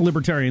 or at least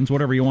libertarians,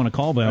 whatever you want to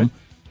call them. Right.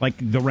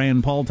 Like the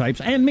Rand Paul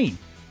types, and me,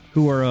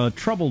 who are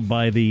troubled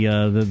by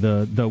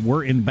the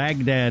we're in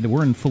Baghdad,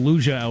 we're in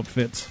Fallujah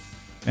outfits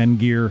and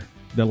gear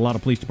that a lot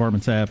of police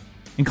departments have,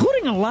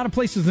 including a lot of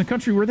places in the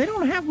country where they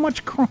don't have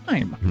much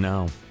crime.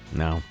 No.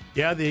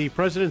 Yeah, the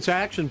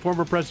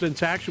former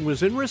president's action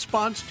was in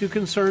response to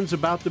concerns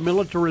about the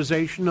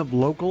militarization of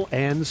local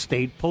and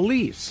state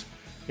police.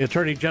 The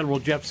Attorney General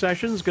Jeff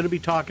Sessions is going to be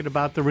talking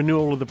about the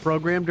renewal of the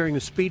program during a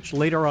speech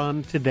later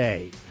on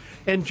today.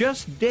 And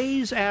just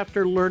days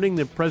after learning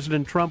that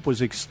President Trump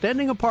was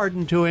extending a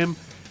pardon to him,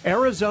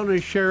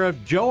 Arizona Sheriff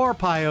Joe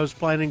Arpaio is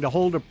planning to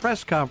hold a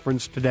press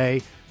conference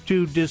today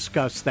to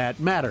discuss that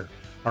matter.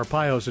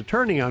 Arpaio's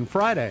attorney on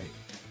Friday.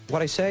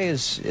 What I say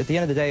is, at the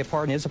end of the day, a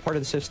pardon is a part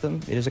of the system.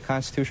 It is a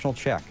constitutional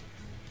check.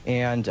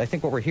 And I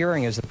think what we're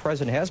hearing is the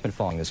president has been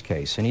following this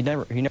case, and he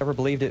never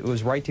believed it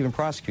was right to even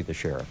prosecute the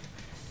sheriff,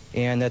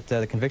 and that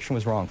the conviction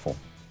was wrongful.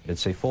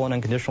 It's a full and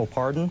unconditional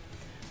pardon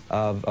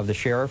of the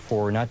sheriff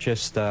for not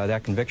just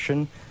that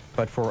conviction,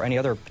 but for any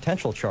other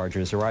potential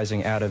charges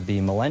arising out of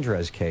the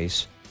Melendrez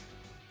case.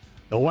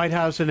 The White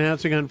House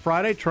announcing on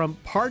Friday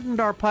Trump pardoned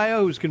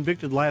Arpaio, who was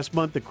convicted last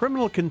month of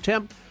criminal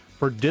contempt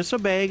for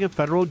disobeying a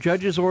federal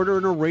judge's order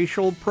in a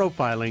racial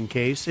profiling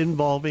case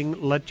involving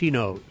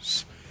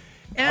Latinos.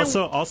 And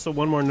also,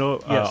 one more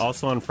note. Yes.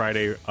 Also on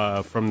Friday,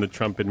 from the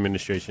Trump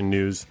administration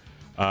news,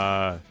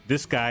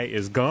 this guy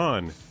is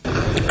gone.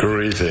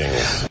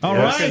 Greetings. All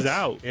right. Gorka's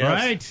out. Yes.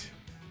 Right.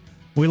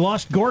 We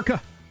lost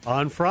Gorka.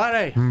 On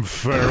Friday.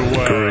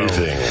 Farewell.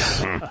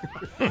 Greetings.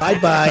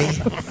 Bye-bye.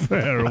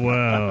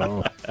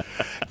 Farewell.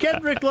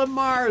 Kendrick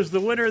Lamar is the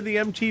winner of the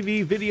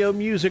MTV Video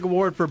Music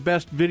Award for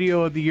Best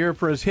Video of the Year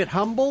for his hit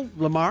Humble.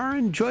 Lamar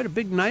enjoyed a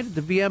big night at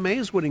the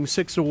VMAs, winning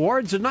 6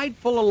 awards, a night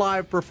full of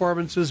live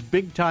performances,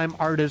 big-time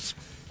artists,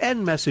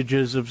 and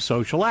messages of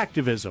social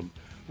activism.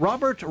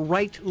 Robert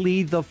Wright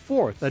Lee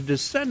IV, a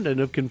descendant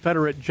of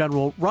Confederate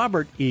General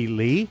Robert E.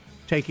 Lee,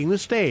 taking the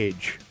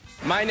stage.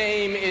 My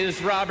name is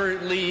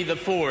Robert Lee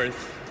IV.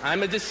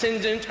 I'm a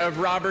descendant of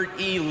Robert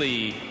E.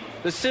 Lee,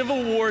 the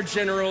Civil War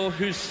general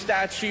whose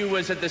statue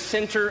was at the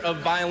center of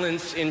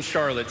violence in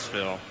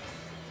Charlottesville.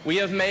 We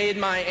have made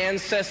my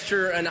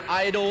ancestor an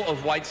idol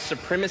of white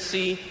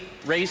supremacy,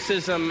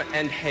 racism,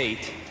 and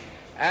hate.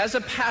 As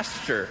a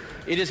pastor,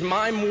 it is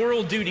my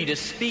moral duty to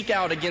speak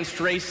out against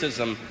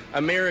racism,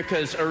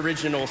 America's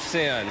original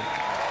sin.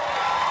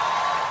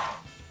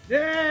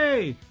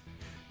 Yay!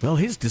 Well,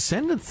 his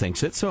descendant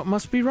thinks it, so it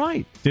must be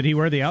right. Did he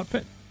wear the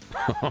outfit?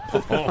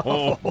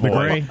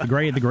 the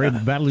gray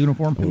battle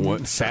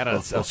uniform. Sat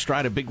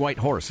astride a big white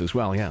horse as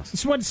well. Yes.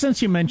 So since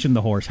you mentioned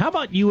the horse, how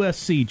about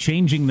USC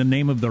changing the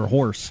name of their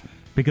horse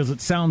because it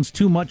sounds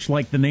too much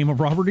like the name of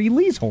Robert E.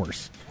 Lee's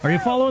horse? Are you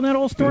following that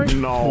whole story?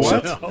 No.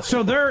 What?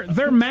 So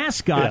their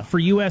mascot for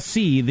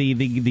USC,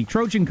 the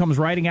Trojan, comes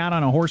riding out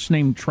on a horse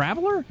named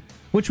Traveler,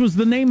 which was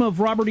the name of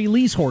Robert E.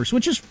 Lee's horse,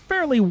 which is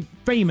fairly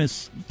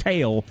famous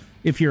tale.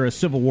 If you're a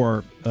Civil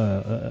War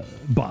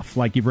buff,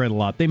 like you've read a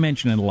lot, they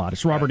mention it a lot.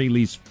 It's Robert E.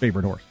 Lee's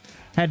favorite horse.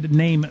 Had the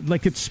name,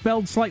 like it's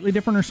spelled slightly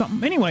different or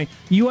something. Anyway,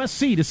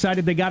 USC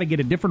decided they got to get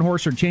a different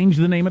horse or change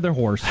the name of their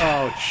horse.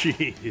 Oh,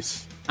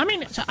 jeez. I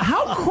mean,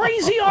 how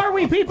crazy are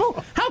we,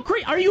 people?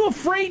 Are you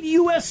afraid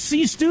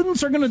USC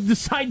students are going to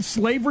decide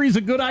slavery is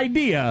a good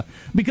idea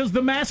because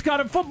the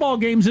mascot at football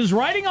games is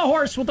riding a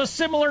horse with a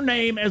similar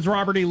name as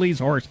Robert E. Lee's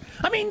horse?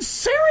 I mean,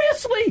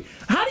 seriously,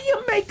 how do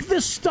you make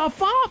this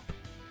stuff up?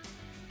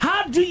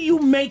 How do you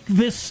make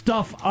this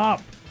stuff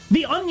up?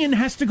 The Onion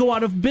has to go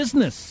out of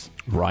business.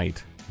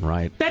 Right.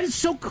 That is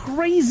so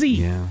crazy.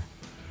 Yeah.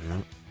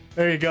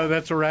 There you go.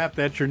 That's a wrap.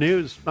 That's your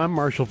news. I'm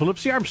Marshall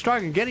Phillips, the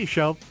Armstrong and Getty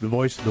Show, the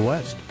voice of the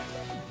West.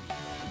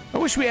 I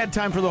wish we had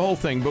time for the whole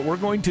thing, but we're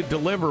going to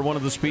deliver one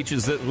of the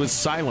speeches that was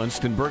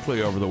silenced in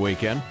Berkeley over the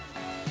weekend.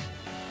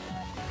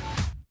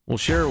 We'll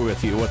share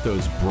with you what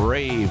those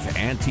brave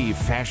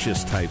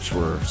anti-fascist types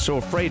were so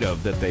afraid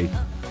of that they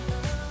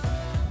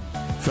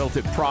felt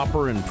it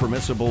proper and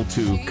permissible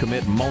to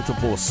commit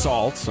multiple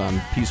assaults on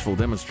peaceful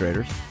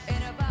demonstrators.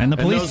 And the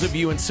police. And those of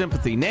you in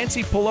sympathy,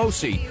 Nancy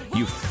Pelosi,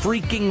 you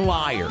freaking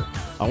liar.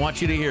 I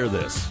want you to hear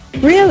this.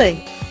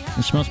 Really?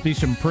 This must be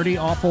some pretty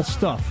awful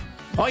stuff.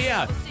 Oh,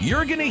 yeah.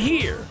 You're going to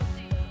hear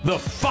the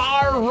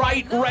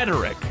far-right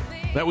rhetoric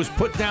that was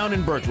put down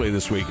in Berkeley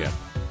this weekend.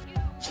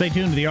 Stay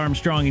tuned to the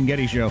Armstrong and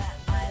Getty Show.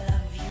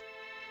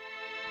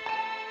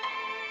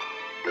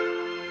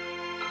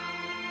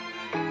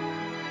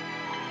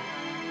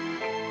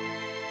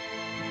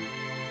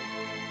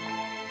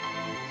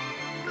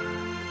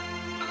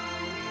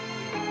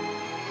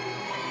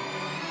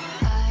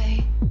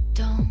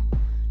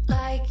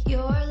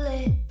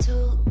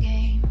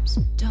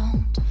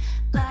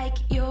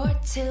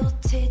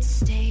 Tilted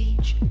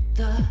stage,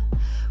 the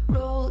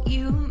role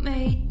you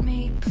made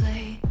me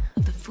play,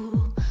 the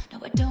fool. No,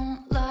 I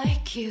don't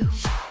like you.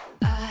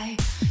 I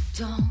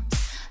don't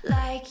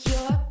like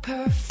your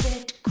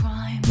perfect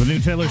crime. The new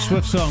Taylor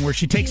Swift song where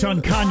she takes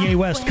on Kanye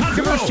West.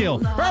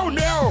 Controversial. Oh,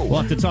 no. We'll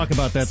have to talk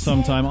about that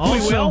sometime.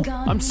 Also,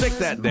 I'm sick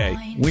that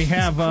day. We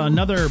have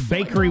another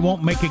bakery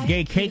won't make a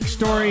gay cake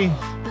story,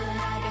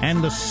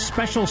 and the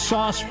special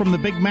sauce from the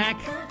Big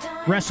Mac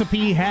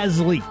recipe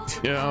has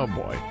leaked. Oh,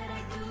 boy.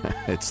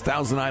 It's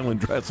Thousand Island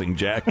dressing,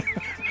 Jack.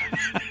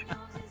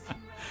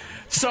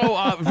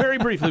 So, very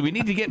briefly, we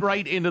need to get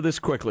right into this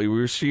quickly. We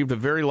received a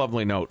very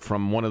lovely note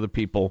from one of the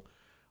people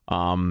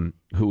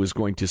who is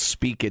going to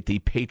speak at the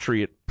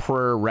Patriot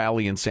Prayer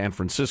Rally in San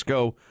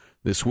Francisco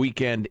this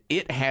weekend.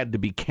 It had to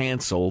be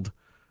canceled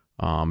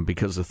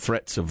because of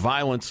threats of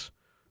violence.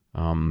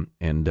 And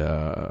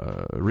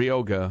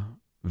Ryoga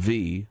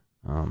V.,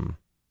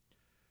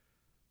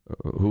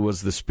 who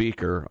was the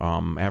speaker,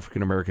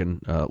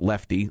 African-American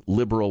lefty,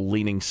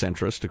 liberal-leaning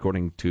centrist,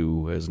 according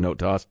to his note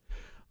to us,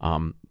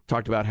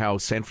 talked about how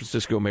San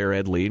Francisco Mayor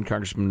Ed Lee and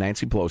Congressman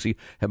Nancy Pelosi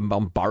have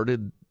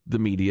bombarded the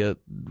media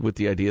with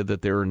the idea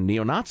that they're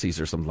neo-Nazis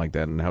or something like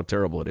that and how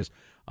terrible it is.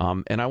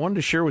 And I wanted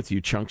to share with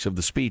you chunks of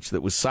the speech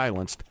that was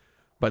silenced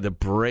by the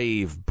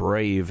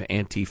brave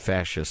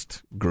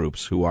anti-fascist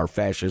groups who are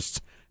fascists,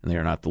 and they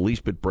are not the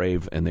least bit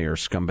brave, and they are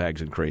scumbags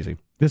and crazy.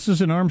 This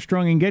is an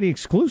Armstrong and Getty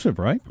exclusive,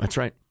 right? That's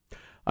right.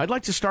 I'd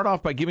like to start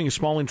off by giving a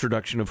small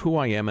introduction of who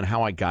I am and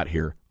how I got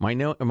here. My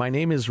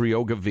name is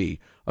Ryoga V.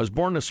 I was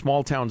born in a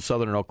small town in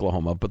southern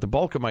Oklahoma, but the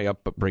bulk of my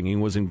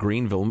upbringing was in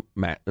Greenville,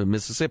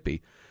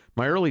 Mississippi.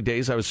 My early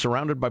days, I was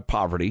surrounded by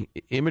poverty,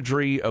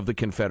 imagery of the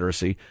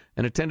Confederacy,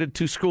 and attended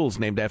 2 schools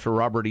named after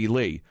Robert E.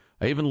 Lee.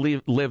 I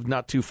even lived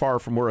not too far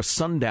from where a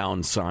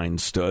sundown sign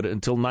stood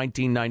until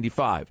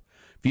 1995.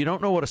 If you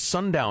don't know what a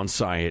sundown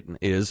sign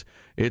is,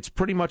 it's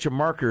pretty much a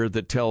marker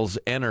that tells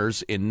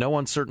Enners in no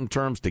uncertain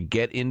terms to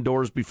get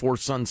indoors before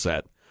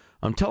sunset.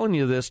 I'm telling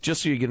you this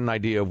just so you get an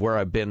idea of where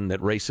I've been, that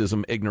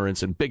racism,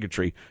 ignorance, and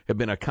bigotry have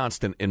been a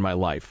constant in my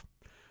life.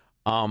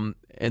 And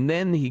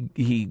then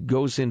he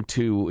goes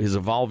into his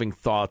evolving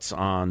thoughts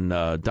on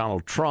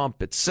Donald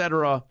Trump,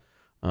 etc.,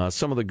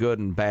 some of the good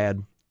and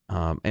bad.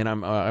 And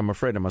I'm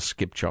afraid I must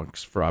skip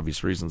chunks for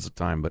obvious reasons of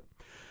time, but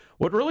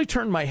what really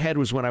turned my head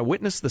was when I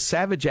witnessed the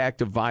savage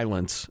acts of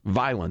violence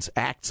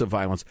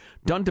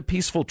done to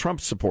peaceful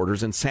Trump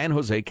supporters in San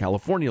Jose,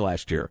 California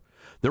last year.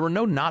 There were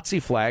no Nazi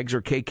flags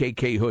or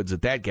KKK hoods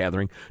at that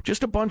gathering,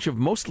 just a bunch of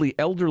mostly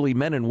elderly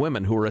men and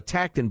women who were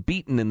attacked and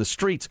beaten in the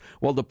streets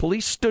while the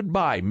police stood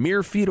by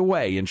mere feet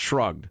away and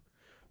shrugged.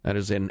 That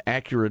is an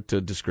accurate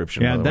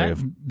description. Yeah,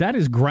 that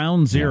is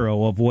ground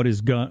zero of what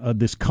is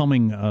this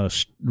coming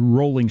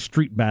rolling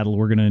street battle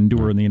we're going to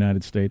endure in the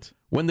United States.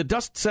 When the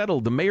dust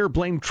settled, the mayor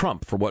blamed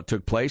Trump for what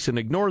took place and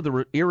ignored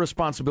the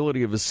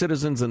irresponsibility of his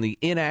citizens and the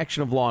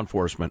inaction of law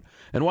enforcement.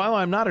 And while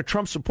I'm not a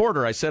Trump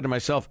supporter, I said to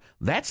myself,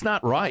 that's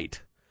not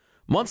right.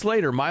 Months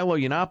later, Milo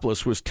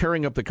Yiannopoulos was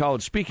tearing up the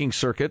college speaking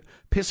circuit,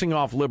 pissing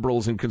off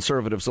liberals and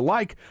conservatives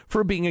alike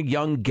for being a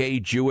young gay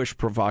Jewish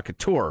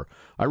provocateur.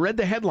 I read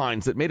the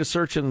headlines that made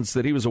assertions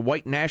that he was a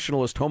white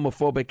nationalist,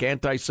 homophobic,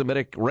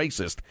 anti-Semitic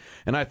racist.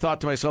 And I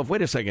thought to myself,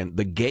 wait a second,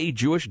 the gay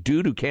Jewish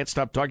dude who can't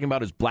stop talking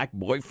about his black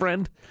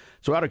boyfriend?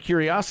 So out of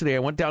curiosity, I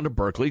went down to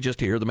Berkeley just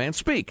to hear the man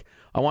speak.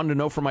 I wanted to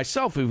know for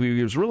myself if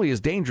he was really as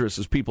dangerous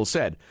as people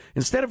said.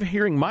 Instead of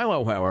hearing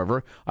Milo,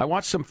 however, I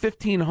watched some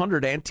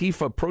 1,500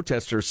 Antifa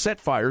protesters set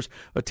fires,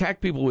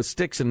 attack people with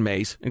sticks and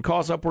mace, and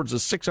cause upwards of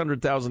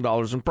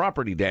 $600,000 in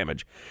property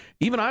damage.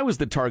 Even I was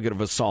the target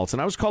of assaults,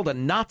 and I was called a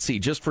Nazi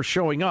just for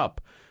showing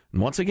up.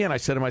 And once again, I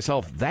said to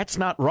myself, that's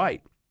not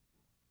right.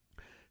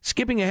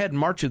 Skipping ahead in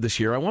March of this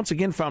year, I once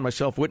again found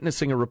myself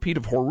witnessing a repeat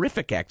of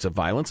horrific acts of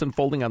violence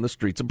unfolding on the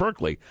streets of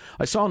Berkeley.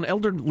 I saw an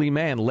elderly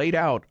man laid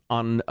out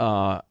on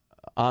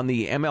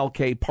the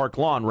MLK Park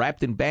lawn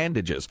wrapped in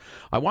bandages.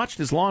 I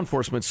watched as law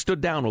enforcement stood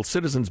down while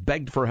citizens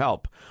begged for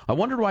help. I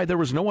wondered why there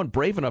was no one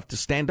brave enough to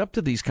stand up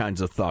to these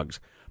kinds of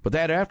thugs. But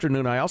that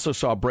afternoon, I also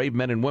saw brave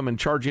men and women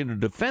charge in to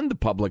defend the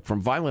public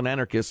from violent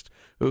anarchists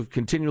who have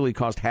continually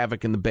caused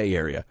havoc in the Bay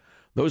Area.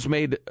 Those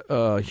made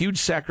a huge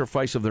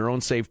sacrifice of their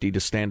own safety to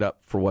stand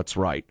up for what's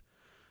right.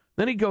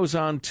 Then he goes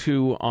on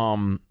to,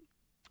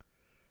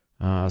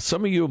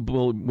 some of you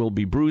will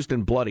be bruised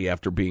and bloody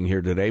after being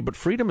here today, but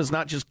freedom is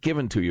not just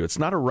given to you. It's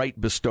not a right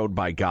bestowed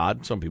by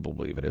God. Some people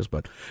believe it is,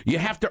 but you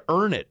have to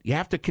earn it. You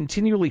have to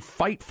continually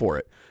fight for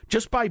it.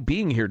 Just by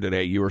being here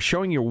today, you are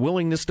showing your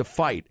willingness to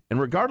fight.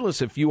 And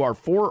regardless if you are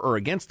for or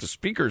against the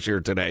speakers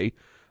here today,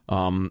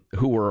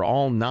 who are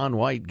all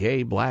non-white,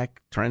 gay,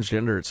 black,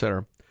 transgender,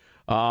 etc.,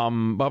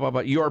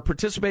 you are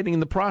participating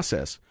in the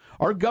process.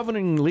 Our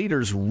governing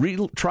leaders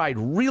tried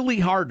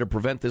really hard to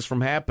prevent this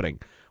from happening.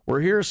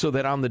 We're here so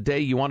that on the day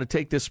you want to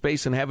take this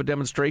space and have a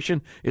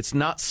demonstration, it's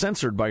not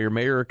censored by your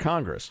mayor or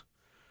Congress.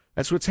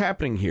 That's what's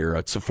happening here.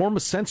 It's a form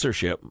of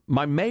censorship.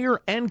 My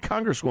mayor and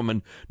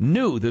congresswoman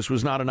knew this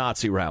was not a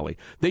Nazi rally.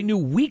 They knew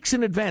weeks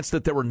in advance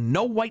that there were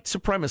no white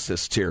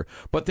supremacists here,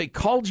 but they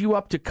called you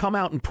up to come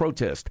out and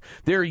protest.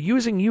 They're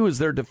using you as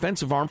their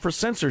defensive arm for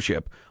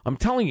censorship. I'm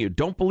telling you,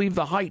 don't believe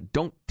the hype.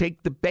 Don't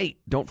take the bait.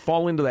 Don't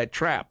fall into that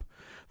trap.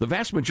 The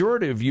vast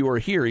majority of you are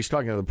here, he's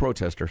talking to the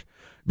protesters,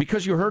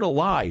 because you heard a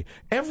lie.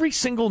 Every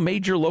single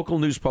major local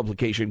news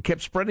publication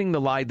kept spreading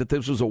the lie that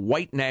this was a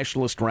white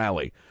nationalist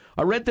rally.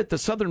 I read that the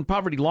Southern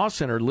Poverty Law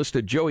Center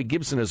listed Joey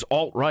Gibson as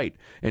alt-right,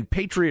 and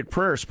Patriot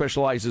Prayer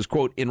specializes,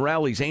 quote, in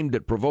rallies aimed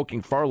at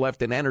provoking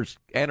far-left and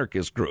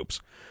anarchist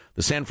groups.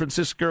 The San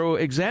Francisco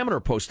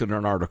Examiner posted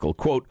an article,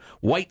 quote,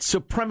 white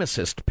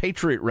supremacist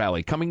Patriot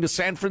rally coming to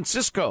San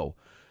Francisco.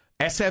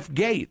 SF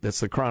Gate, that's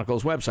the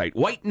Chronicle's website.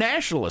 White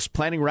nationalists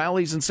planning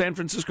rallies in San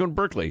Francisco and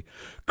Berkeley.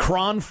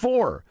 Cron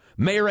 4.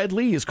 Mayor Ed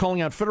Lee is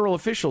calling out federal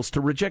officials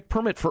to reject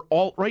permit for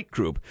alt-right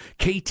group.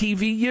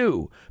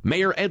 KTVU.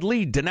 Mayor Ed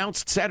Lee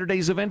denounced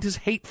Saturday's event as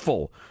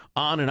hateful.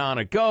 On and on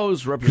it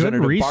goes.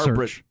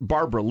 Representative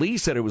Barbara Lee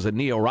said it was a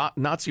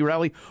neo-Nazi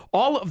rally.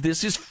 All of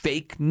this is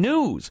fake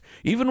news.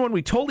 Even when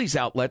we told these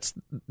outlets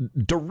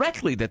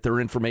directly that their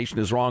information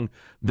is wrong,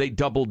 they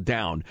doubled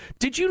down.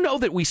 Did you know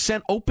that we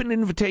sent open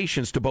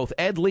invitations to both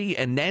Ed Lee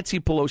and Nancy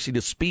Pelosi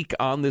to speak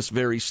on this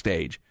very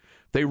stage?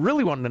 They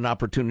really wanted an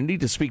opportunity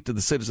to speak to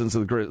the citizens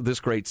of this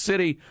great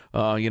city.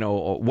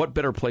 What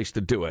better place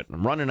to do it?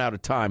 I'm running out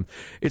of time.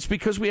 It's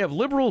because we have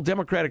liberal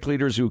Democratic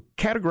leaders who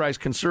categorize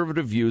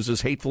conservative views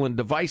as hateful and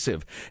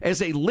divisive.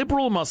 As a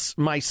liberal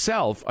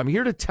myself, I'm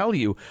here to tell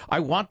you I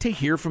want to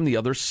hear from the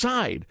other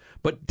side.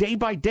 But day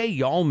by day,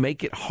 y'all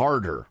make it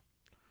harder.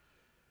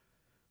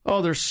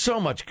 Oh, there's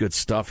so much good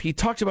stuff. He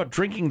talks about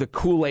drinking the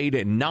Kool-Aid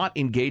and not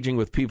engaging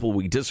with people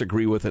we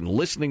disagree with and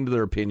listening to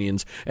their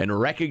opinions and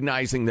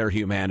recognizing their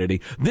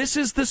humanity. This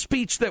is the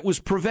speech that was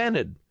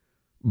prevented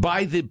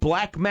by the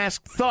black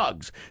masked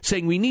thugs,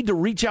 saying we need to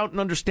reach out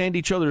and understand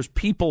each other's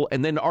people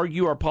and then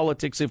argue our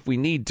politics if we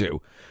need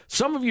to.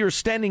 Some of you are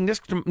standing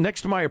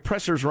next to my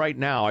oppressors right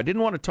now. I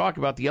didn't want to talk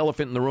about the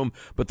elephant in the room,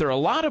 but there are a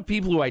lot of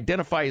people who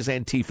identify as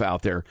Antifa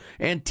out there.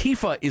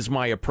 Antifa is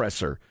my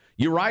oppressor.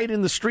 You riot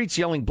in the streets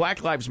yelling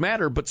Black Lives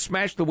Matter, but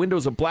smash the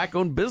windows of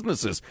black-owned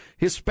businesses,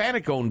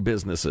 Hispanic-owned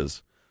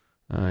businesses.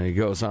 He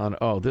goes on.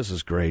 Oh, this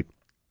is great.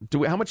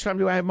 How much time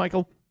do I have,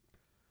 Michael?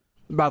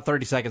 About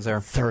 30 seconds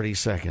there. 30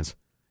 seconds.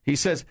 He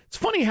says, it's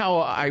funny how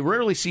I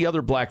rarely see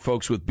other black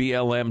folks with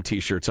BLM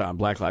T-shirts on,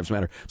 Black Lives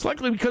Matter. It's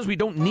likely because we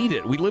don't need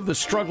it. We live the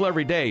struggle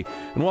every day.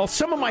 And while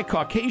some of my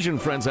Caucasian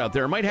friends out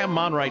there might have them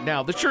on right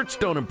now, the shirts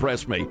don't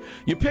impress me.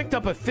 You picked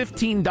up a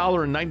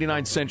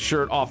 $15.99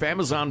 shirt off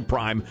Amazon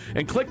Prime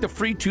and clicked the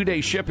free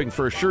 2-day shipping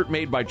for a shirt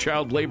made by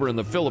child labor in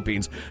the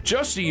Philippines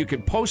just so you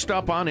can post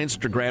up on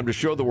Instagram to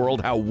show the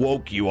world how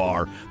woke you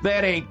are.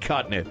 That ain't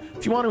cutting it.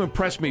 If you want to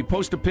impress me,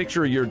 post a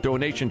picture of your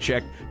donation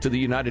check to the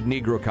United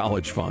Negro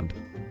College Fund.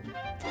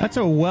 That's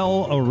a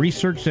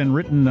well-researched and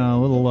written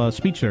little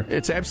speech there.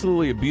 It's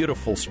absolutely a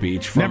beautiful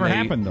speech. Never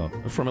happened, though.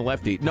 From a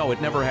lefty. No,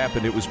 it never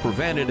happened. It was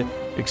prevented,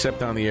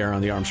 except on the air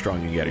on the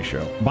Armstrong and Getty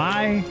Show.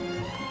 By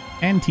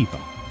Antifa.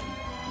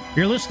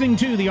 You're listening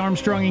to the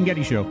Armstrong and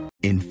Getty Show.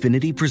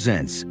 Infiniti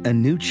presents a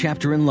new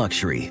chapter in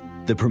luxury.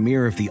 The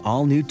premiere of the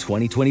all-new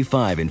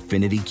 2025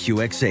 Infiniti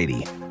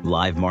QX80.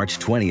 Live March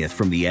 20th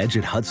from the Edge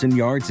at Hudson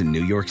Yards in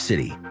New York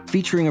City.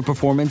 Featuring a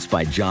performance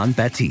by John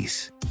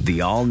Batiste.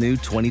 The all-new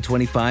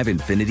 2025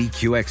 Infiniti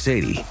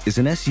QX80 is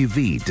an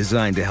SUV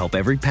designed to help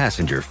every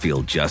passenger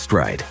feel just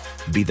right.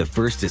 Be the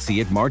first to see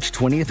it March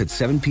 20th at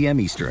 7 p.m.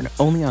 Eastern,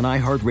 only on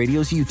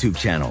iHeartRadio's YouTube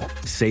channel.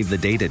 Save the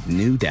date at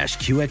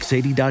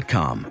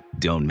new-QX80.com.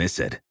 Don't miss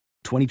it.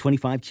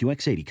 2025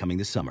 QX80 coming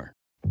this summer.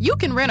 You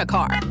can rent a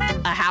car,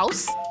 a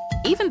house,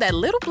 even that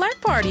little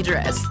black party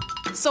dress.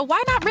 So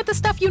why not rent the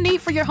stuff you need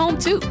for your home,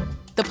 too?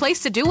 The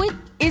place to do it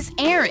is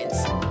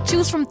Aaron's.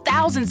 Choose from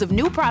thousands of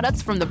new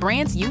products from the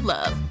brands you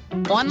love,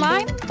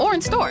 online or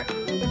in store.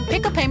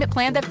 Pick a payment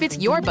plan that fits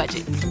your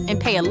budget and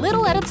pay a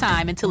little at a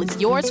time until it's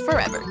yours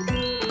forever.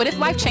 But if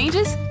life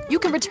changes, you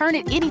can return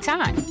it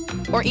anytime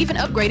or even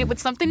upgrade it with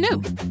something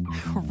new.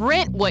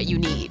 Rent what you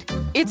need.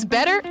 It's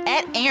better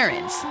at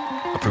Aaron's.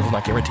 Approval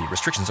not guaranteed.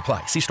 Restrictions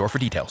apply. See store for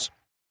details.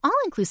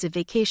 All-inclusive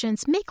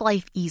vacations make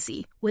life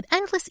easy with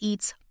endless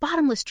eats,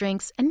 bottomless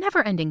drinks, and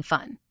never-ending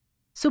fun.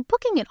 So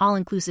booking an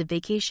all-inclusive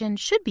vacation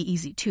should be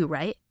easy too,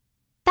 right?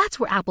 That's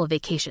where Apple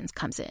Vacations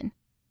comes in.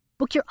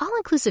 Book your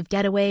all-inclusive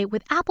getaway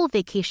with Apple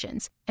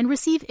Vacations and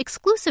receive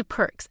exclusive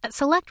perks at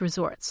select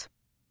resorts.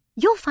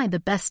 You'll find the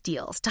best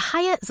deals to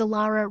Hyatt,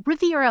 Zilara,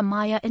 Riviera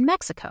Maya in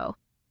Mexico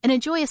and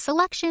enjoy a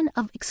selection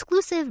of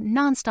exclusive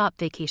nonstop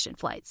vacation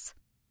flights.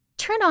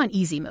 Turn on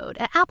easy mode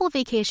at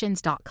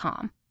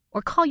applevacations.com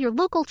or call your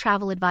local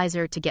travel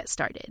advisor to get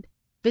started.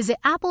 Visit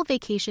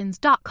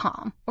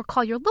applevacations.com or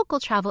call your local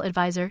travel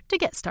advisor to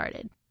get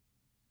started.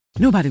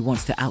 Nobody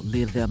wants to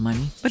outlive their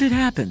money, but it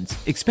happens,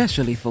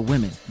 especially for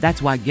women.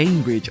 That's why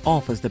Gainbridge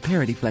offers the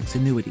Parity Flex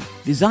annuity,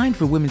 designed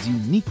for women's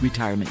unique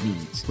retirement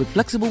needs, with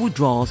flexible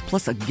withdrawals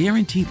plus a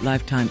guaranteed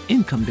lifetime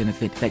income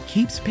benefit that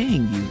keeps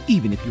paying you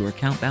even if your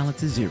account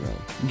balance is zero.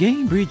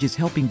 Gainbridge is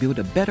helping build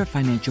a better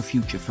financial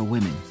future for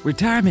women.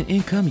 Retirement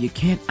income you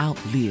can't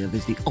outlive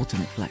is the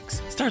ultimate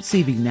flex. Start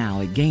saving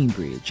now at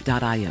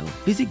Gainbridge.io.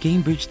 Visit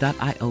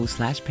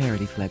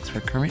Gainbridge.io/ParityFlex for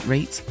current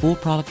rates, full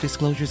product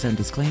disclosures and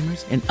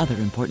disclaimers, and other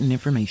important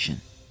information.